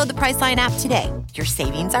 So download the Priceline app today. Your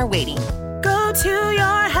savings are waiting. Go to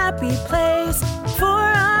your happy place for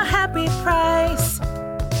a happy price.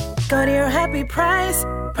 Go to your happy price,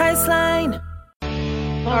 Priceline.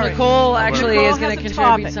 Well, Nicole actually is going to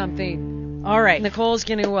contribute something. All right. Nicole's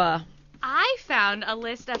going to... I found a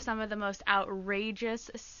list of some of the most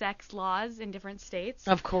outrageous sex laws in different states.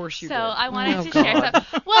 Of course you did. So I wanted to share some.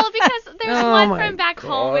 Well, because there's one from back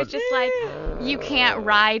home. It's just like you can't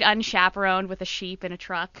ride unchaperoned with a sheep in a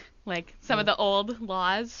truck. Like some of the old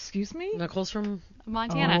laws. Excuse me? Nicole's from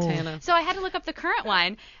Montana. So I had to look up the current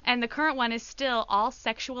one, and the current one is still all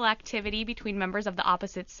sexual activity between members of the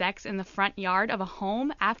opposite sex in the front yard of a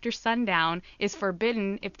home after sundown is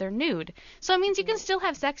forbidden if they're nude. So it means you can still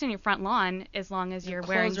have sex in your front lawn as long as you're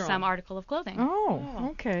wearing some article of clothing. Oh,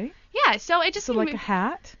 okay. Yeah, so it just... So like a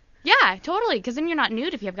hat? Yeah, totally, because then you're not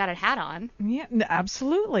nude if you've got a hat on. Yeah,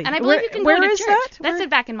 absolutely. And I believe you can go to church. That? That's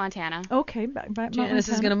it back in Montana. Okay, back Janice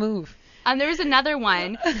is going to move. There was another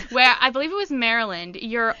one where I believe it was Maryland.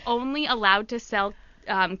 You're only allowed to sell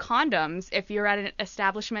condoms if you're at an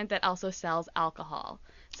establishment that also sells alcohol.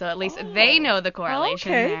 So at least they know the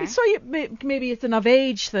correlation there. So maybe it's an of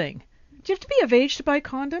age thing. Do you have to be of age to buy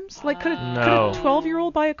condoms? Like, could a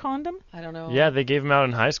 12-year-old buy a condom? I don't know. Yeah, they gave them out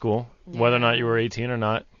in high school, whether or not you were 18 or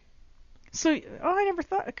not. So, I never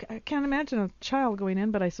thought. I can't imagine a child going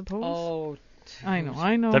in, but I suppose. Oh, I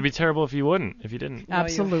know. That'd be terrible if you didn't. No,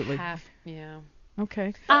 absolutely. Yeah.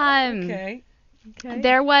 Okay. Okay.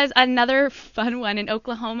 There was another fun one in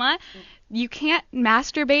Oklahoma. You can't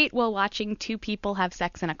masturbate while watching two people have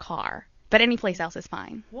sex in a car, but any place else is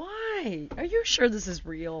fine. Why? Are you sure this is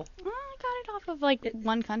real? I got it off of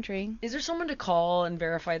one country. Is there someone to call and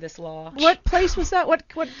verify this law? What place was that? What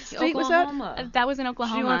state Oklahoma. was that? That was in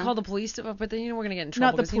Oklahoma. Do you want to call the police? But then we're going to get in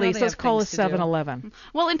trouble. Not the police. Let's call a 7-Eleven.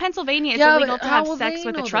 Well, in Pennsylvania, it's illegal to have sex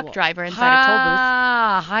with a truck driver inside a toll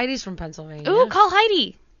booth. Heidi's from Pennsylvania. Ooh, call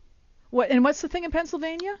Heidi. What's the thing in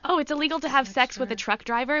Pennsylvania? Oh, it's illegal to have sex with a truck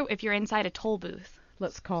driver if you're inside a toll booth.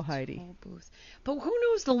 Let's call Heidi. Toll booth. But who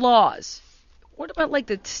knows the laws? What about like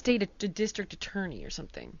the district attorney or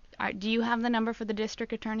something? Do you have the number for the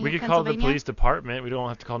district attorney? We could call the police department. We don't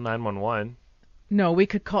have to call 911. No, we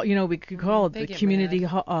could call. The community,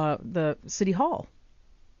 the city hall.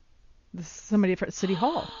 Somebody at city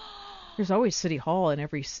hall. There's always city hall in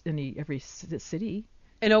every city.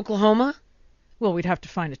 In Oklahoma? Well, we'd have to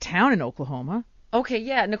find a town in Oklahoma. Okay,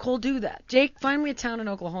 yeah, Nicole, do that. Jake, find me a town in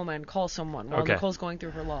Oklahoma and call someone while Nicole's going through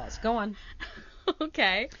her laws. Go on.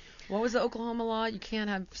 Okay. What was the Oklahoma law? You can't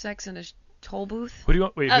have sex in a toll booth? Who do you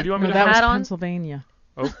want me to have that was on? Pennsylvania.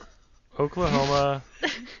 Oklahoma.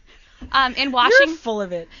 In Washington, You're full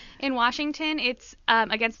of it. In Washington, it's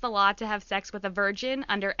against the law to have sex with a virgin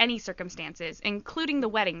under any circumstances, including the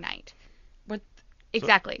wedding night. What?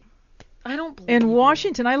 Exactly. I don't believe In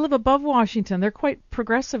Washington, I live above Washington. They're quite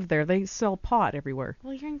progressive there. They sell pot everywhere.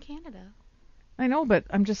 Well, you're in Canada. I know, but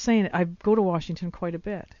I'm just saying I go to Washington quite a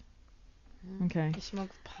bit. Okay. You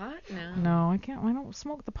smoke pot now? No, I can't. I don't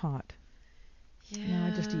smoke the pot. Yeah. No,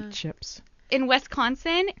 I just eat chips. In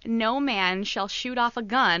Wisconsin, no man shall shoot off a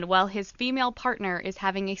gun while his female partner is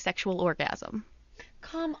having a sexual orgasm.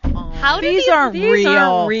 Come on. How do these aren't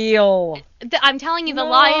real. I'm telling you, the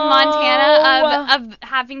law in Montana of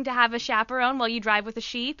having to have a chaperone while you drive with a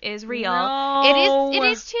sheep is real. No. It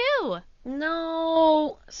is too.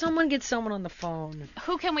 No. Someone get someone on the phone.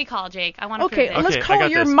 Who can we call, Jake? I want to Okay, prove let's this. call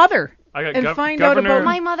your mother and find out about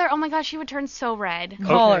my mother. Oh my gosh, she would turn so red.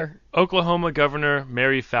 Call her. Oklahoma Governor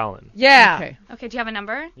Mary Fallon. Yeah. Okay, do you have a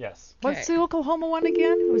number? Yes. What's the Oklahoma one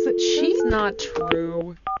again? Was it sheep? That's not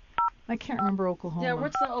true. I can't remember Oklahoma. Yeah,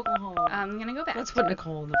 what's the Oklahoma? I'm gonna go back. Let's put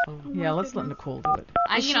Nicole on the phone. Yeah, let's let Nicole do it.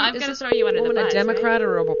 I'm gonna throw you under the bus. A Democrat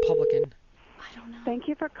or a Republican? I don't know. Thank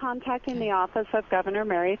you for contacting the office of Governor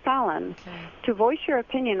Mary Fallon. To voice your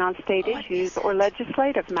opinion on state issues or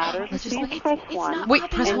legislative matters, please press 1.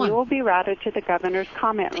 Wait, press and 1. you will be routed to the governor's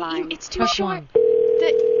comment line. It's too short.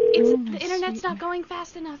 The internet's not going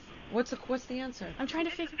fast enough. What's the answer? I'm trying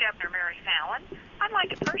to figure. Governor Mary Fallon, I'd like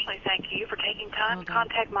to personally thank you for taking time to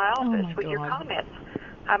contact my office with your comments.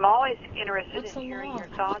 I'm always interested in hearing your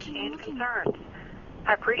thoughts and concerns.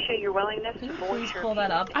 I appreciate your willingness to voice your pull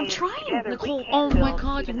that up? I'm trying. Nicole, oh my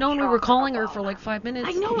God, you've known we were calling her for like 5 minutes.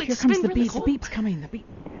 I know, Here comes the beep. The beep's coming. The beep.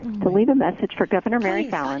 To leave a message for Governor Mary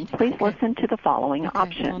Fallon, please listen to the following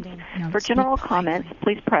options. For general comments,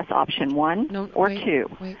 please press option 1 or 2.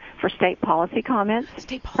 For state policy comments,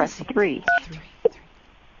 press 3.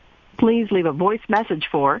 Please leave a voice message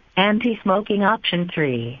for anti-smoking option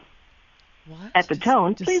 3. What? At the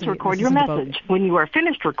tone, please record your message. When you are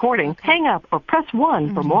finished recording, hang up or press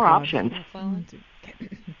 1 for more options.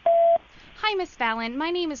 Hi, Miss Fallon. My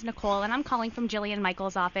name is Nicole, and I'm calling from Jillian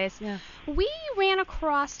Michaels' office. Yeah. We ran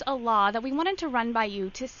across a law that we wanted to run by you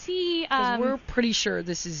to see. Because we're pretty sure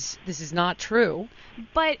this is not true.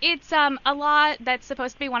 But it's a law that's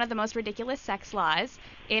supposed to be one of the most ridiculous sex laws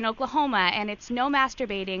in Oklahoma, and it's no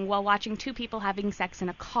masturbating while watching two people having sex in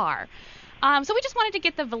a car. So we just wanted to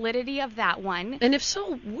get the validity of that one. And if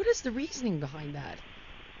so, what is the reasoning behind that?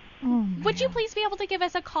 Would you please be able to give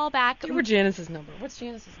us a call back? Give her Janice's number. What's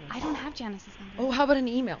Janice's number? I don't have Janice's number. Oh, how about an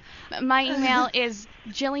email? My email is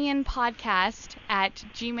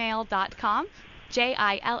jillianpodcast@gmail.com.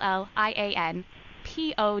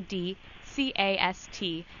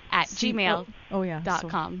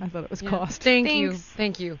 JILLIANPODCAST@gmail.com. I thought it was cost.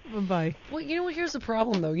 Thank you. Bye. Well, here's the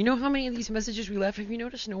problem, though. You know how many of these messages we left? Have you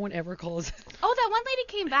noticed no one ever calls? Oh, that one lady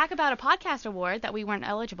came back about a podcast award that we weren't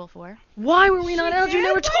eligible for. Why were we not eligible? You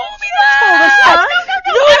never told me that!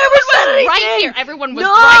 No, never said right here. Everyone was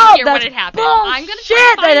right here when it happened. I'm gonna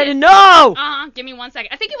try to find it. No. Give me 1 second.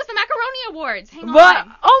 I think it was the Macaroni Awards. Hang on. What?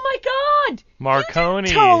 Oh my God.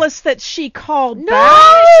 Marconi. Told us that she called No.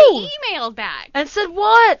 back. She emailed back. And said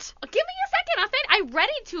what? Give me a second. I read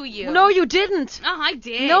it to you. No, you didn't. I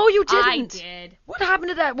did. No, you didn't. I did. What happened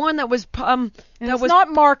to that one that was It's not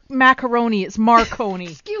Macaroni, it's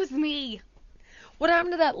Marconi. Excuse me. What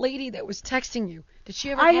happened to that lady that was texting you? Did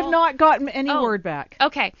she ever I call? have not gotten any word back.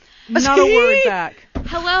 Okay. Not a word back.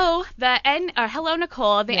 Hello, hello,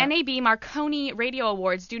 Nicole. The NAB Marconi Radio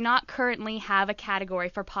Awards do not currently have a category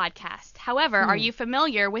for podcast. However, are you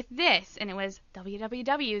familiar with this? And it was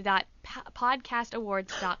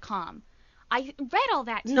www.podcastawards.com. I read all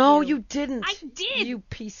that to you. No, you didn't. I did. You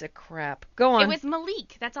piece of crap. Go on. It was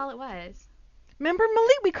Malik. That's all it was. Remember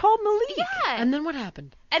Malik? We called Malik. Yeah. And then what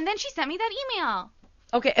happened? And then she sent me that email.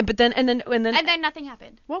 Okay, but then And then nothing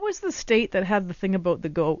happened. What was the state that had the thing about the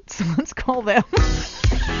goats? Let's call them.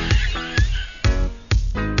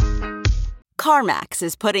 CarMax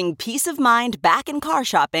is putting peace of mind back in car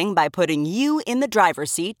shopping by putting you in the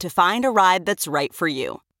driver's seat to find a ride that's right for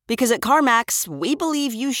you. Because at CarMax, we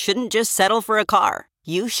believe you shouldn't just settle for a car.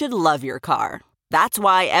 You should love your car. That's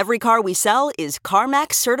why every car we sell is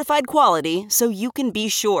CarMax certified quality, so you can be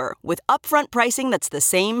sure with upfront pricing that's the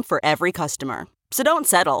same for every customer. So don't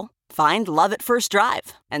settle. Find love at first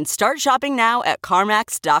drive and start shopping now at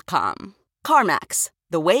CarMax.com. CarMax,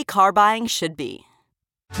 the way car buying should be.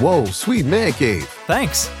 Whoa, sweet man cave.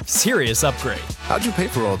 Thanks. Serious upgrade. How'd you pay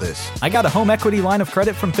for all this? I got a home equity line of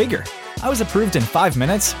credit from Figure. I was approved in 5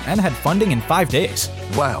 minutes and had funding in 5 days.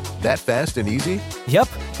 Wow, that fast and easy? Yep,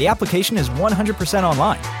 the application is 100%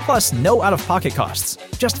 online, plus no out-of-pocket costs.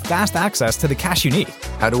 Just fast access to the cash you need.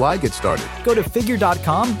 How do I get started? Go to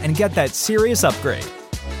Figure.com and get that serious upgrade.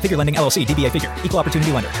 Figure Lending LLC, DBA Figure, Equal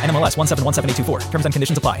Opportunity Lender, NMLS 1717824. Terms and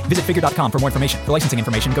conditions apply. Visit Figure.com for more information. For licensing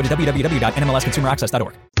information, go to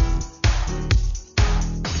www.nmlsconsumeraccess.org.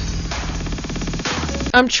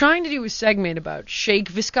 I'm trying to do a segment about shake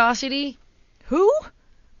viscosity. Who?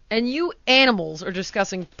 And you animals are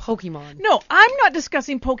discussing Pokemon. No, I'm not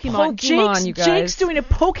discussing Pokemon. You guys. Jake's doing a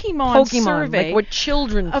Pokemon survey. Like what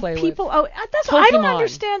children play of people. with. Oh, that's Pokemon. I don't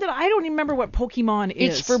understand that. I don't even remember what Pokemon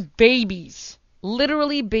is. It's for babies.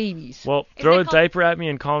 Literally babies. Well, throw a diaper at me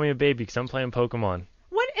and call me a baby because I'm playing Pokemon.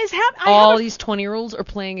 What is happening? All these 20-year-olds are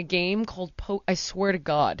playing a game called I swear to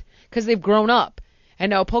God, because they've grown up. And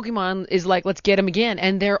now Pokemon is like, let's get them again.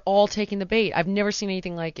 And they're all taking the bait. I've never seen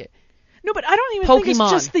anything like it. No, but I don't even think it's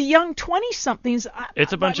just the young 20-somethings.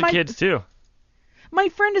 It's a bunch of kids, too. My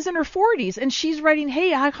friend is in her 40s, and she's writing, hey,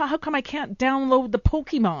 how come I can't download the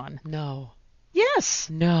Pokemon? No. Yes.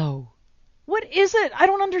 No. What is it? I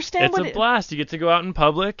don't understand it's a blast. You get to go out in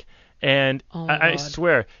public, and I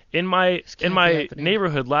swear, in my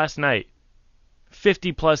neighborhood last night,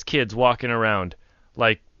 50-plus kids walking around,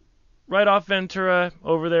 like right off Ventura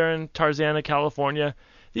over there in Tarzana, California.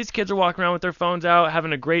 These kids are walking around with their phones out,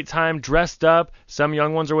 having a great time, dressed up. Some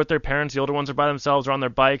young ones are with their parents. The older ones are by themselves or on their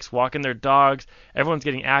bikes, walking their dogs. Everyone's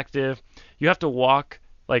getting active. You have to walk,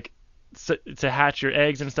 like, to hatch your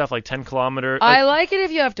eggs and stuff, like 10 kilometers. I like it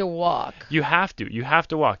if you have to walk. You have to. You have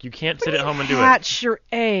to walk. You can't sit at home and do it. Hatch your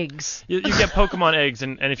eggs. You get Pokemon eggs,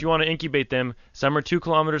 and if you want to incubate them, some are 2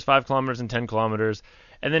 kilometers, 5 kilometers, and 10 kilometers.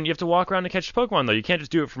 And then you have to walk around to catch Pokemon, though. You can't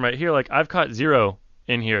just do it from right here. Like, I've caught 0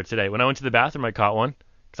 in here today. When I went to the bathroom, I caught one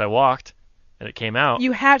because I walked, and it came out.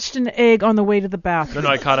 You hatched an egg on the way to the bathroom.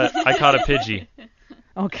 No, I caught a Pidgey.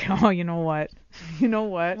 Okay. Oh, you know what? You know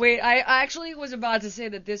what? Wait, I actually was about to say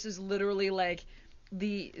that this is literally like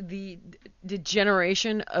the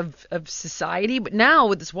degeneration of society, but now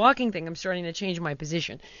with this walking thing, I'm starting to change my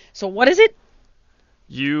position. So what is it?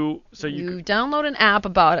 You download an app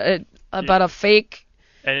about a fake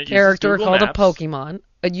character called a Pokemon.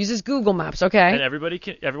 It uses Google Maps, okay? And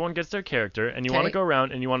everyone gets their character, and you want to go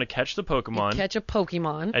around and you want to catch the Pokemon. You catch a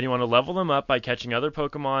Pokemon. And you want to level them up by catching other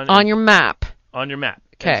Pokemon. On your map. On your map.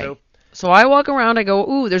 Okay. So I walk around, I go,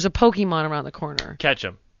 ooh, there's a Pokemon around the corner. Catch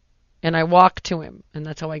him. And I walk to him, and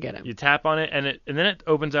that's how I get him. You tap on it, and then it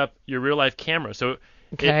opens up your real-life camera. So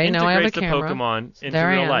it now I have a integrates the camera. Pokemon into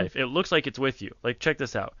real life. It looks like it's with you. Like, check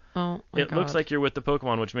this out. Oh, my God. It looks like you're with the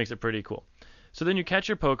Pokemon, which makes it pretty cool. So then you catch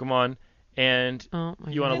your Pokemon, and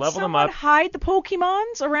you want to level them up. Hide the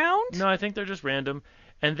Pokemons around? No, I think they're just random.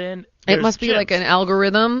 And then it must be like an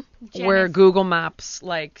algorithm where Google Maps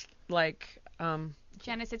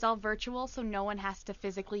Janice, it's all virtual, so no one has to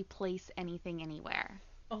physically place anything anywhere.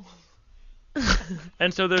 Oh.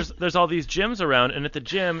 And so there's all these gyms around, and at the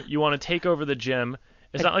gym you want to take over the gym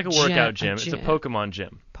It's not like a workout gym. It's a Pokemon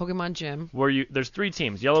gym. Pokemon gym. Where there's 3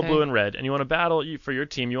 teams, yellow, blue, and red, and you want to battle for your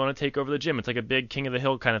team. You want to take over the gym. It's like a big King of the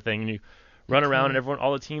Hill kind of thing, and you run around, and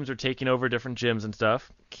all the teams are taking over different gyms and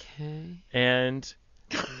stuff. Okay. And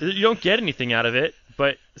you don't get anything out of it,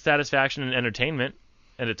 but satisfaction and entertainment,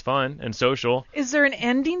 and it's fun and social. Is there an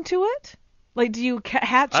ending to it? Like, do you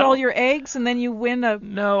hatch all your eggs and then you win a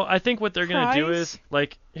No, I think what they're going to do prize? is,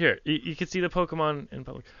 like, here, you can see the Pokemon in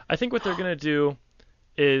public. I think what they're going to do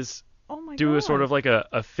is do a sort of like a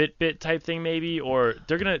Fitbit type thing maybe, or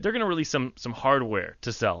they're gonna release some hardware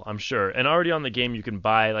to sell, I'm sure. And already on the game you can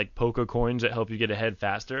buy like Poke Coins that help you get ahead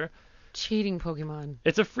faster. Cheating Pokemon.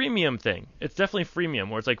 It's a freemium thing. It's definitely freemium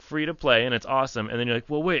where it's like free to play and it's awesome. And then you're like,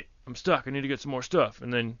 well, wait, I'm stuck. I need to get some more stuff.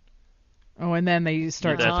 And then and then they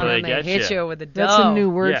start that's where they hit you with the dough. That's a new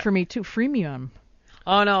word for me too. Freemium.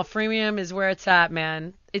 Oh no, freemium is where it's at,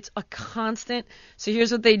 man. It's a constant. So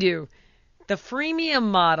here's what they do. The freemium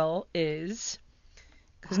model is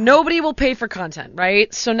because nobody will pay for content,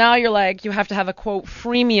 right? So now you're like, you have to have a quote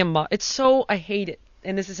freemium model. I hate it.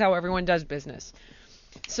 And this is how everyone does business.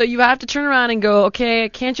 So you have to turn around and go, okay, I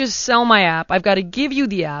can't just sell my app. I've got to give you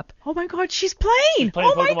the app. Oh my God, she's playing.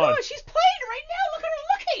 Oh my Pokemon. God, she's playing right now. Look at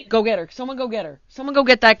her looking. Go get her. Someone go get her. Someone go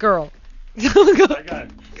get that girl. Go get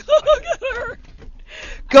her.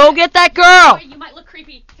 Go get that girl. You might look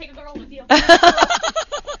creepy. Take a girl with you.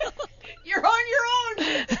 You're on your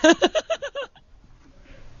own.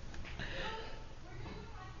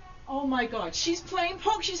 Oh my God, she's playing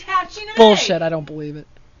poke. She's hatching an Bullshit. egg. I don't believe it.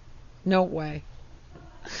 No way.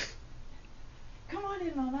 Come on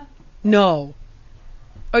in, Mama. No.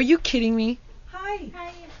 Are you kidding me? Hi.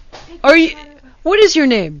 Are you? What is your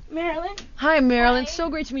name? Marilyn. Hi, Marilyn. So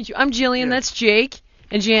great to meet you. I'm Jillian. That's Jake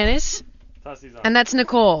and Janice. And that's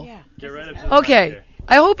Nicole. Yeah. Get right up to the Okay. mic here.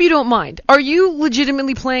 I hope you don't mind. Are you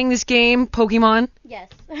legitimately playing this game, Pokemon? Yes.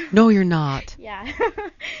 No, you're not. Yeah.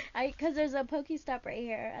 Because there's a Pokestop right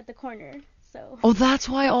here at the corner. So. Oh, that's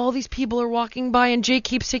why all these people are walking by and Jake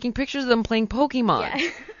keeps taking pictures of them playing Pokemon. Yeah.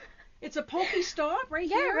 It's a Pokestop right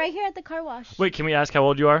here? Yeah, right here at the car wash. Wait, can we ask how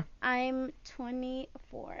old you are? I'm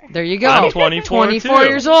 24. There you go. I'm 24 24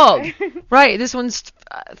 years old. Right, this one's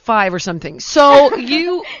 5 or something. So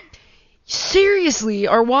you seriously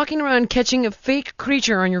are walking around catching a fake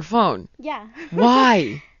creature on your phone. Yeah.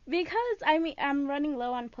 Why? Because I'm running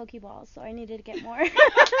low on Pokeballs, so I needed to get more.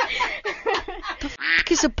 The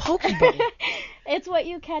fuck is a Pokeball? It's what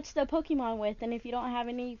you catch the Pokemon with, and if you don't have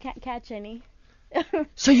any, you can't catch any.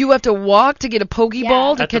 So you have to walk to get a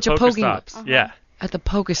Pokeball to At catch the a Pokemon? Pokestops. Yeah. At the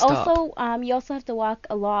Pokestop. Also, you also have to walk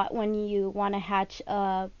a lot when you want to hatch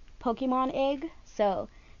a Pokemon egg. So,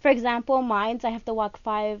 for example, I have to walk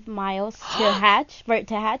 5 miles for it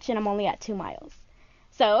to hatch, and I'm only at 2 miles.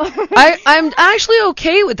 So I'm actually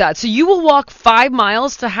okay with that. So you will walk 5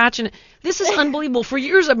 miles to hatch an... This is unbelievable. For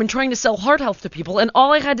years I've been trying to sell heart health to people, and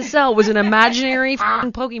all I had to sell was an imaginary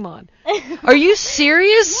f***ing Pokemon. Are you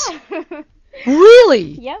serious? Yeah.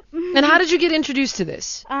 Really? Yep. And how did you get introduced to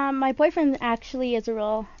this? My boyfriend actually is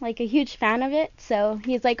a huge fan of it, so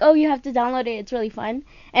he's like, oh, you have to download it, it's really fun.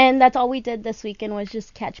 And that's all we did this weekend was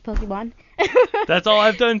just catch Pokemon. That's all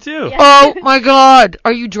I've done too. Yeah. Oh my God.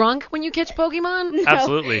 Are you drunk when you catch Pokemon? No.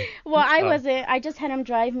 Absolutely. Well, I wasn't. I just had him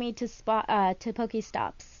drive me to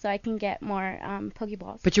Pokestops so I can get more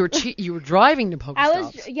Pokeballs. But you were driving to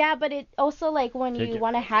Pokestops. Yeah, but it also like when you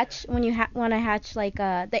want to hatch like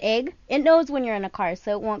the egg, it knows when you're in a car,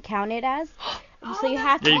 so it won't count it as. So you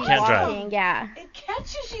have to you be can't walking. drive. Yeah. It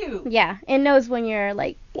catches you. Yeah, it knows when you're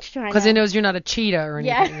like trying. Because it knows you're not a cheetah or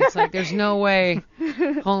anything. Yeah. It's like there's no way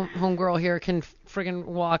homegirl here can friggin'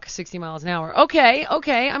 walk 60 miles an hour. Okay,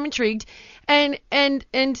 I'm intrigued. And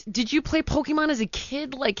did you play Pokemon as a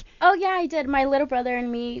kid? Like. Oh yeah, I did. My little brother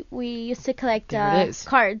and me, we used to collect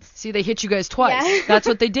cards. See, they hit you guys twice. Yeah. That's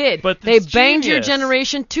what they did. But they it's banged your genius.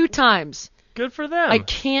 generation 2 times. Good for them. I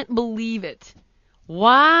can't believe it.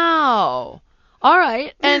 Wow. All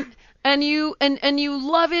right. And you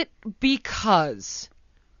love it because.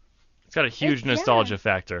 It's got a huge nostalgia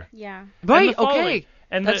factor. Yeah. Right. And Okay.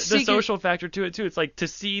 And the social factor to it too. It's like to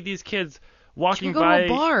see these kids walking you go by. to a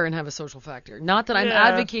bar and have a social factor. Not that I'm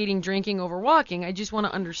advocating drinking over walking. I just want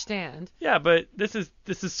to understand. Yeah, but this is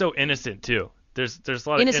so innocent too. There's a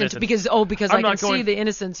lot of innocence. because I can see the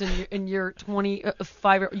innocence in your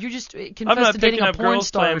 25. You just confessed to dating a porn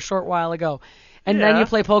star a short while ago, and then you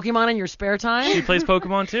play Pokemon in your spare time. She plays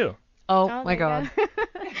Pokemon too. Oh my God.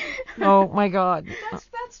 Oh my God.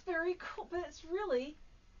 That's very cool. But it's really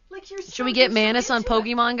like you're. Should we get Manus on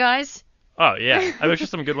Pokemon, guys? Oh yeah, I bet there's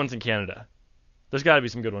some good ones in Canada. There's got to be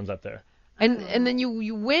some good ones up there. And then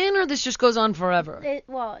you win, or this just goes on forever?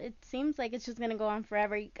 It seems like it's just gonna go on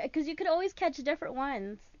forever because you could always catch different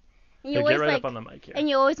ones. And Get right up on the mic here. And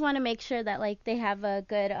you always want to make sure that like they have a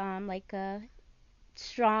good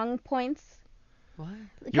strong points. What?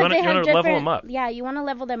 You want to level them up. Yeah, you want to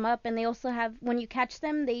level them up, and they also have, when you catch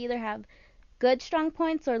them, they either have good strong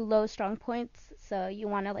points or low strong points. So you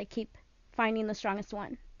want to like keep finding the strongest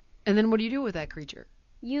one. And then what do you do with that creature?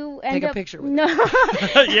 You end Take up a picture with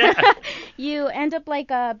it. Yeah. You end up like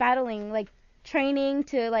battling, like training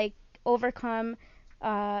to like overcome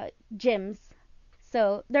gyms.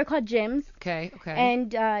 So they're called gyms. Okay.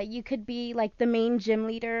 And you could be like the main gym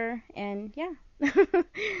leader, and yeah.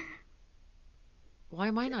 Why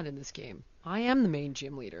am I not in this game? I am the main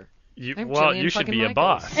gym leader. You should be a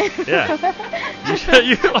boss. Yeah.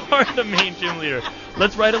 You are the main gym leader.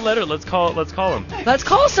 Let's write a letter. Let's call him. Let's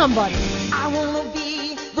call somebody. I wanna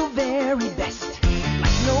be the very best,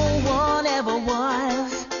 like no one ever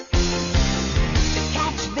was. To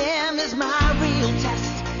catch them is my real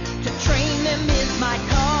test. To train them is my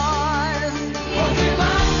cause.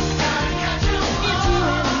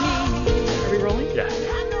 Are we rolling? Yeah.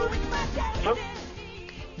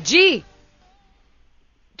 G.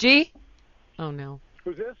 Oh no.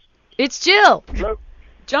 Who's this? It's Jill. Hello.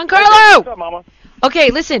 Giancarlo. What's up, Mama? Okay,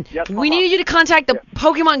 listen. Yes, we Mama. need you to contact the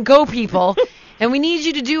Pokemon Go people, and we need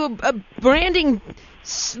you to do a branding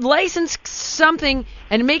license something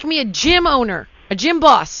and make me a gym owner, a gym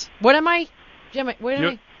boss. What am I? You have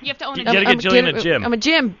to own a You gotta get Jillian a gym. I'm a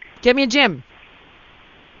gym. Get me a gym.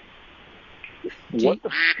 What the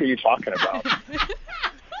f*** are you talking about?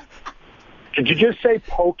 Did you just say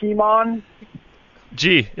Pokemon?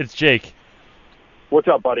 G, it's Jake. What's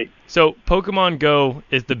up, buddy? So Pokemon Go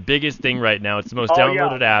is the biggest thing right now. It's the most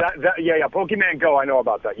downloaded app. Yeah. Pokemon Go, I know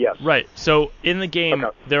about that. Yes. Right. So in the game,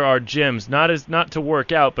 there are gyms, not to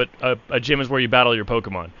work out, but a gym is where you battle your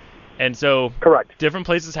Pokemon. And so, correct. Different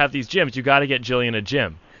places have these gyms. You got to get Jillian a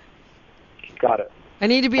gym. Got it. I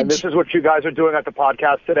need to be. And this is what you guys are doing at the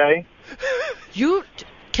podcast today.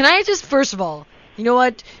 Can I just first of all, you know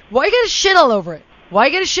what? Why you gotta shit all over it? Why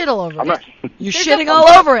you gotta shit all over it? You're shitting all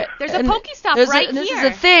over it. There's a Pokestop right here. This is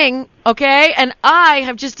a thing, okay? And I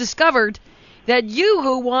have just discovered that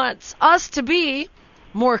who wants us to be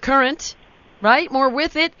more current, right? More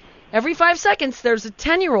with it. Every 5 seconds, there's a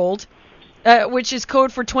 10-year-old, which is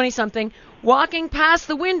code for 20-something, walking past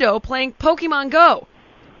the window playing Pokemon Go.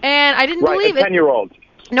 And I didn't believe it. 10-year-old.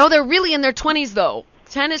 No, they're really in their 20s, though.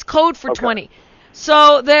 10 is code for 20.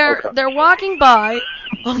 So they're walking by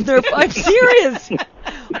on their I'm serious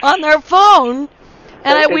on their phone,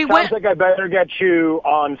 and it sounds like I better get you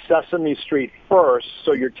on Sesame Street first,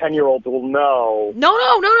 so your 10-year-old will know.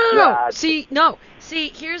 No. See,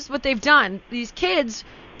 here's what they've done. These kids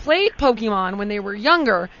played Pokemon when they were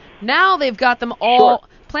younger. Now they've got them all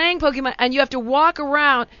playing Pokemon, and you have to walk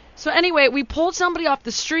around. So anyway, we pulled somebody off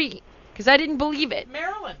the street because I didn't believe it.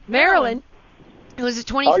 Maryland. It was a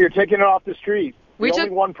 20. Oh, you're taking it off the street.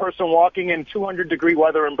 Only one person walking in 200-degree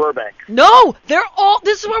weather in Burbank. No, they're all.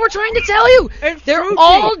 This is what we're trying to tell you. They're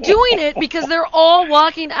all doing it because they're all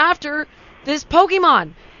walking after this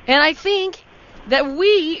Pokemon, and I think that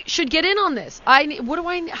we should get in on this. What do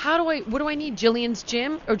I need? Jillian's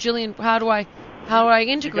gym or Jillian? How do I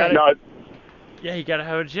integrate? You gotta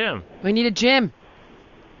have a gym. We need a gym.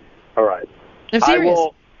 All right. I'm serious.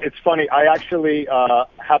 It's funny. I actually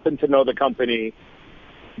happen to know the company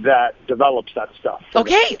that develops that stuff.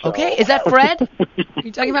 Okay. Is that Fred?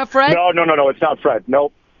 You talking about Fred? No. It's not Fred.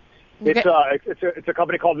 Nope. Okay. It's a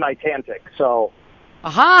company called Niantic. So.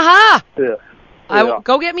 Aha! Yeah.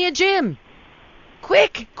 Go get me a gym.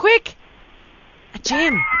 Quick! A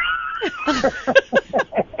gym.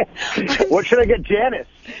 What should I get Janice?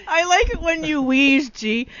 I like it when you wheeze,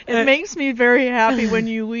 G. It makes me very happy when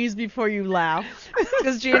you wheeze before you laugh.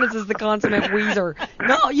 Because Janice is the consummate wheezer.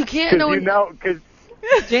 No, you can't know. Because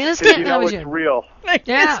Janice can't know it's real.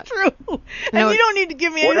 Yeah. It's true. And you don't need to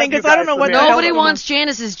give me anything because I don't know what. Nobody wants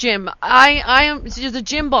Janice's gym. I am the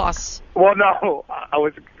gym boss. Well, no, I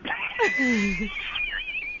was.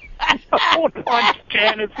 I don't want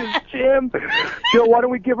Janice's gym. Jill, why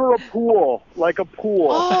don't we give her a pool? Like a pool.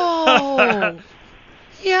 Oh.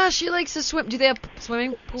 Yeah, she likes to swim. Do they have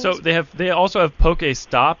swimming pools? So they also have Poke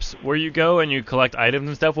Stops where you go and you collect items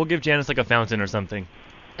and stuff. We'll give Janice like a fountain or something.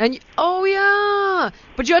 And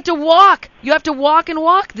but you have to walk. You have to walk and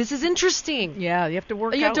walk. This is interesting. Yeah, you have to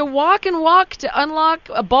work. You have to walk and walk to unlock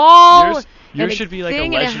a ball. Yours should be like a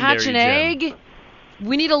legendary and hatch an gym. Egg.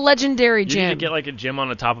 We need a legendary gym. You need to get like a gym on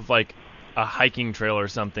the top of like a hiking trail or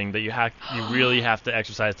something that you really have to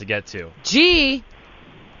exercise to get to. G.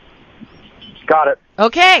 Got it.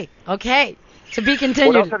 Okay. To be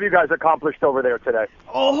continued. What else have you guys accomplished over there today?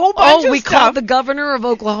 A whole bunch of we stuff. called the governor of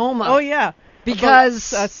Oklahoma. Oh, yeah. Because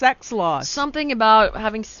sex laws. Something about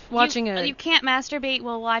watching You can't masturbate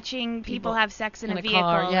while watching people have sex in a vehicle.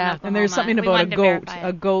 Car, yeah. And there's something about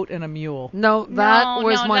a goat and a mule. No, that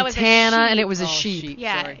was Montana, that was and it was a sheep.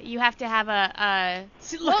 Yeah, Sorry. You have to have a.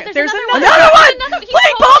 Look, there's another one.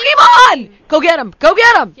 Play Pokemon. Go get him. Yeah,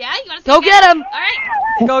 you want to Go get him. All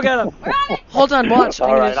right. Go get him. Hold on, watch.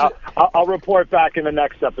 All right, I'll report back in the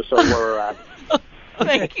next episode where we're at.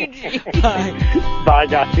 Thank you, G. Bye,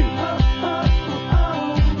 guys.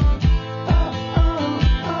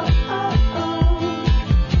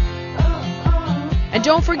 And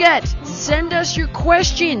don't forget, send us your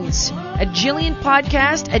questions at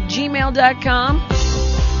JillianPodcast@gmail.com.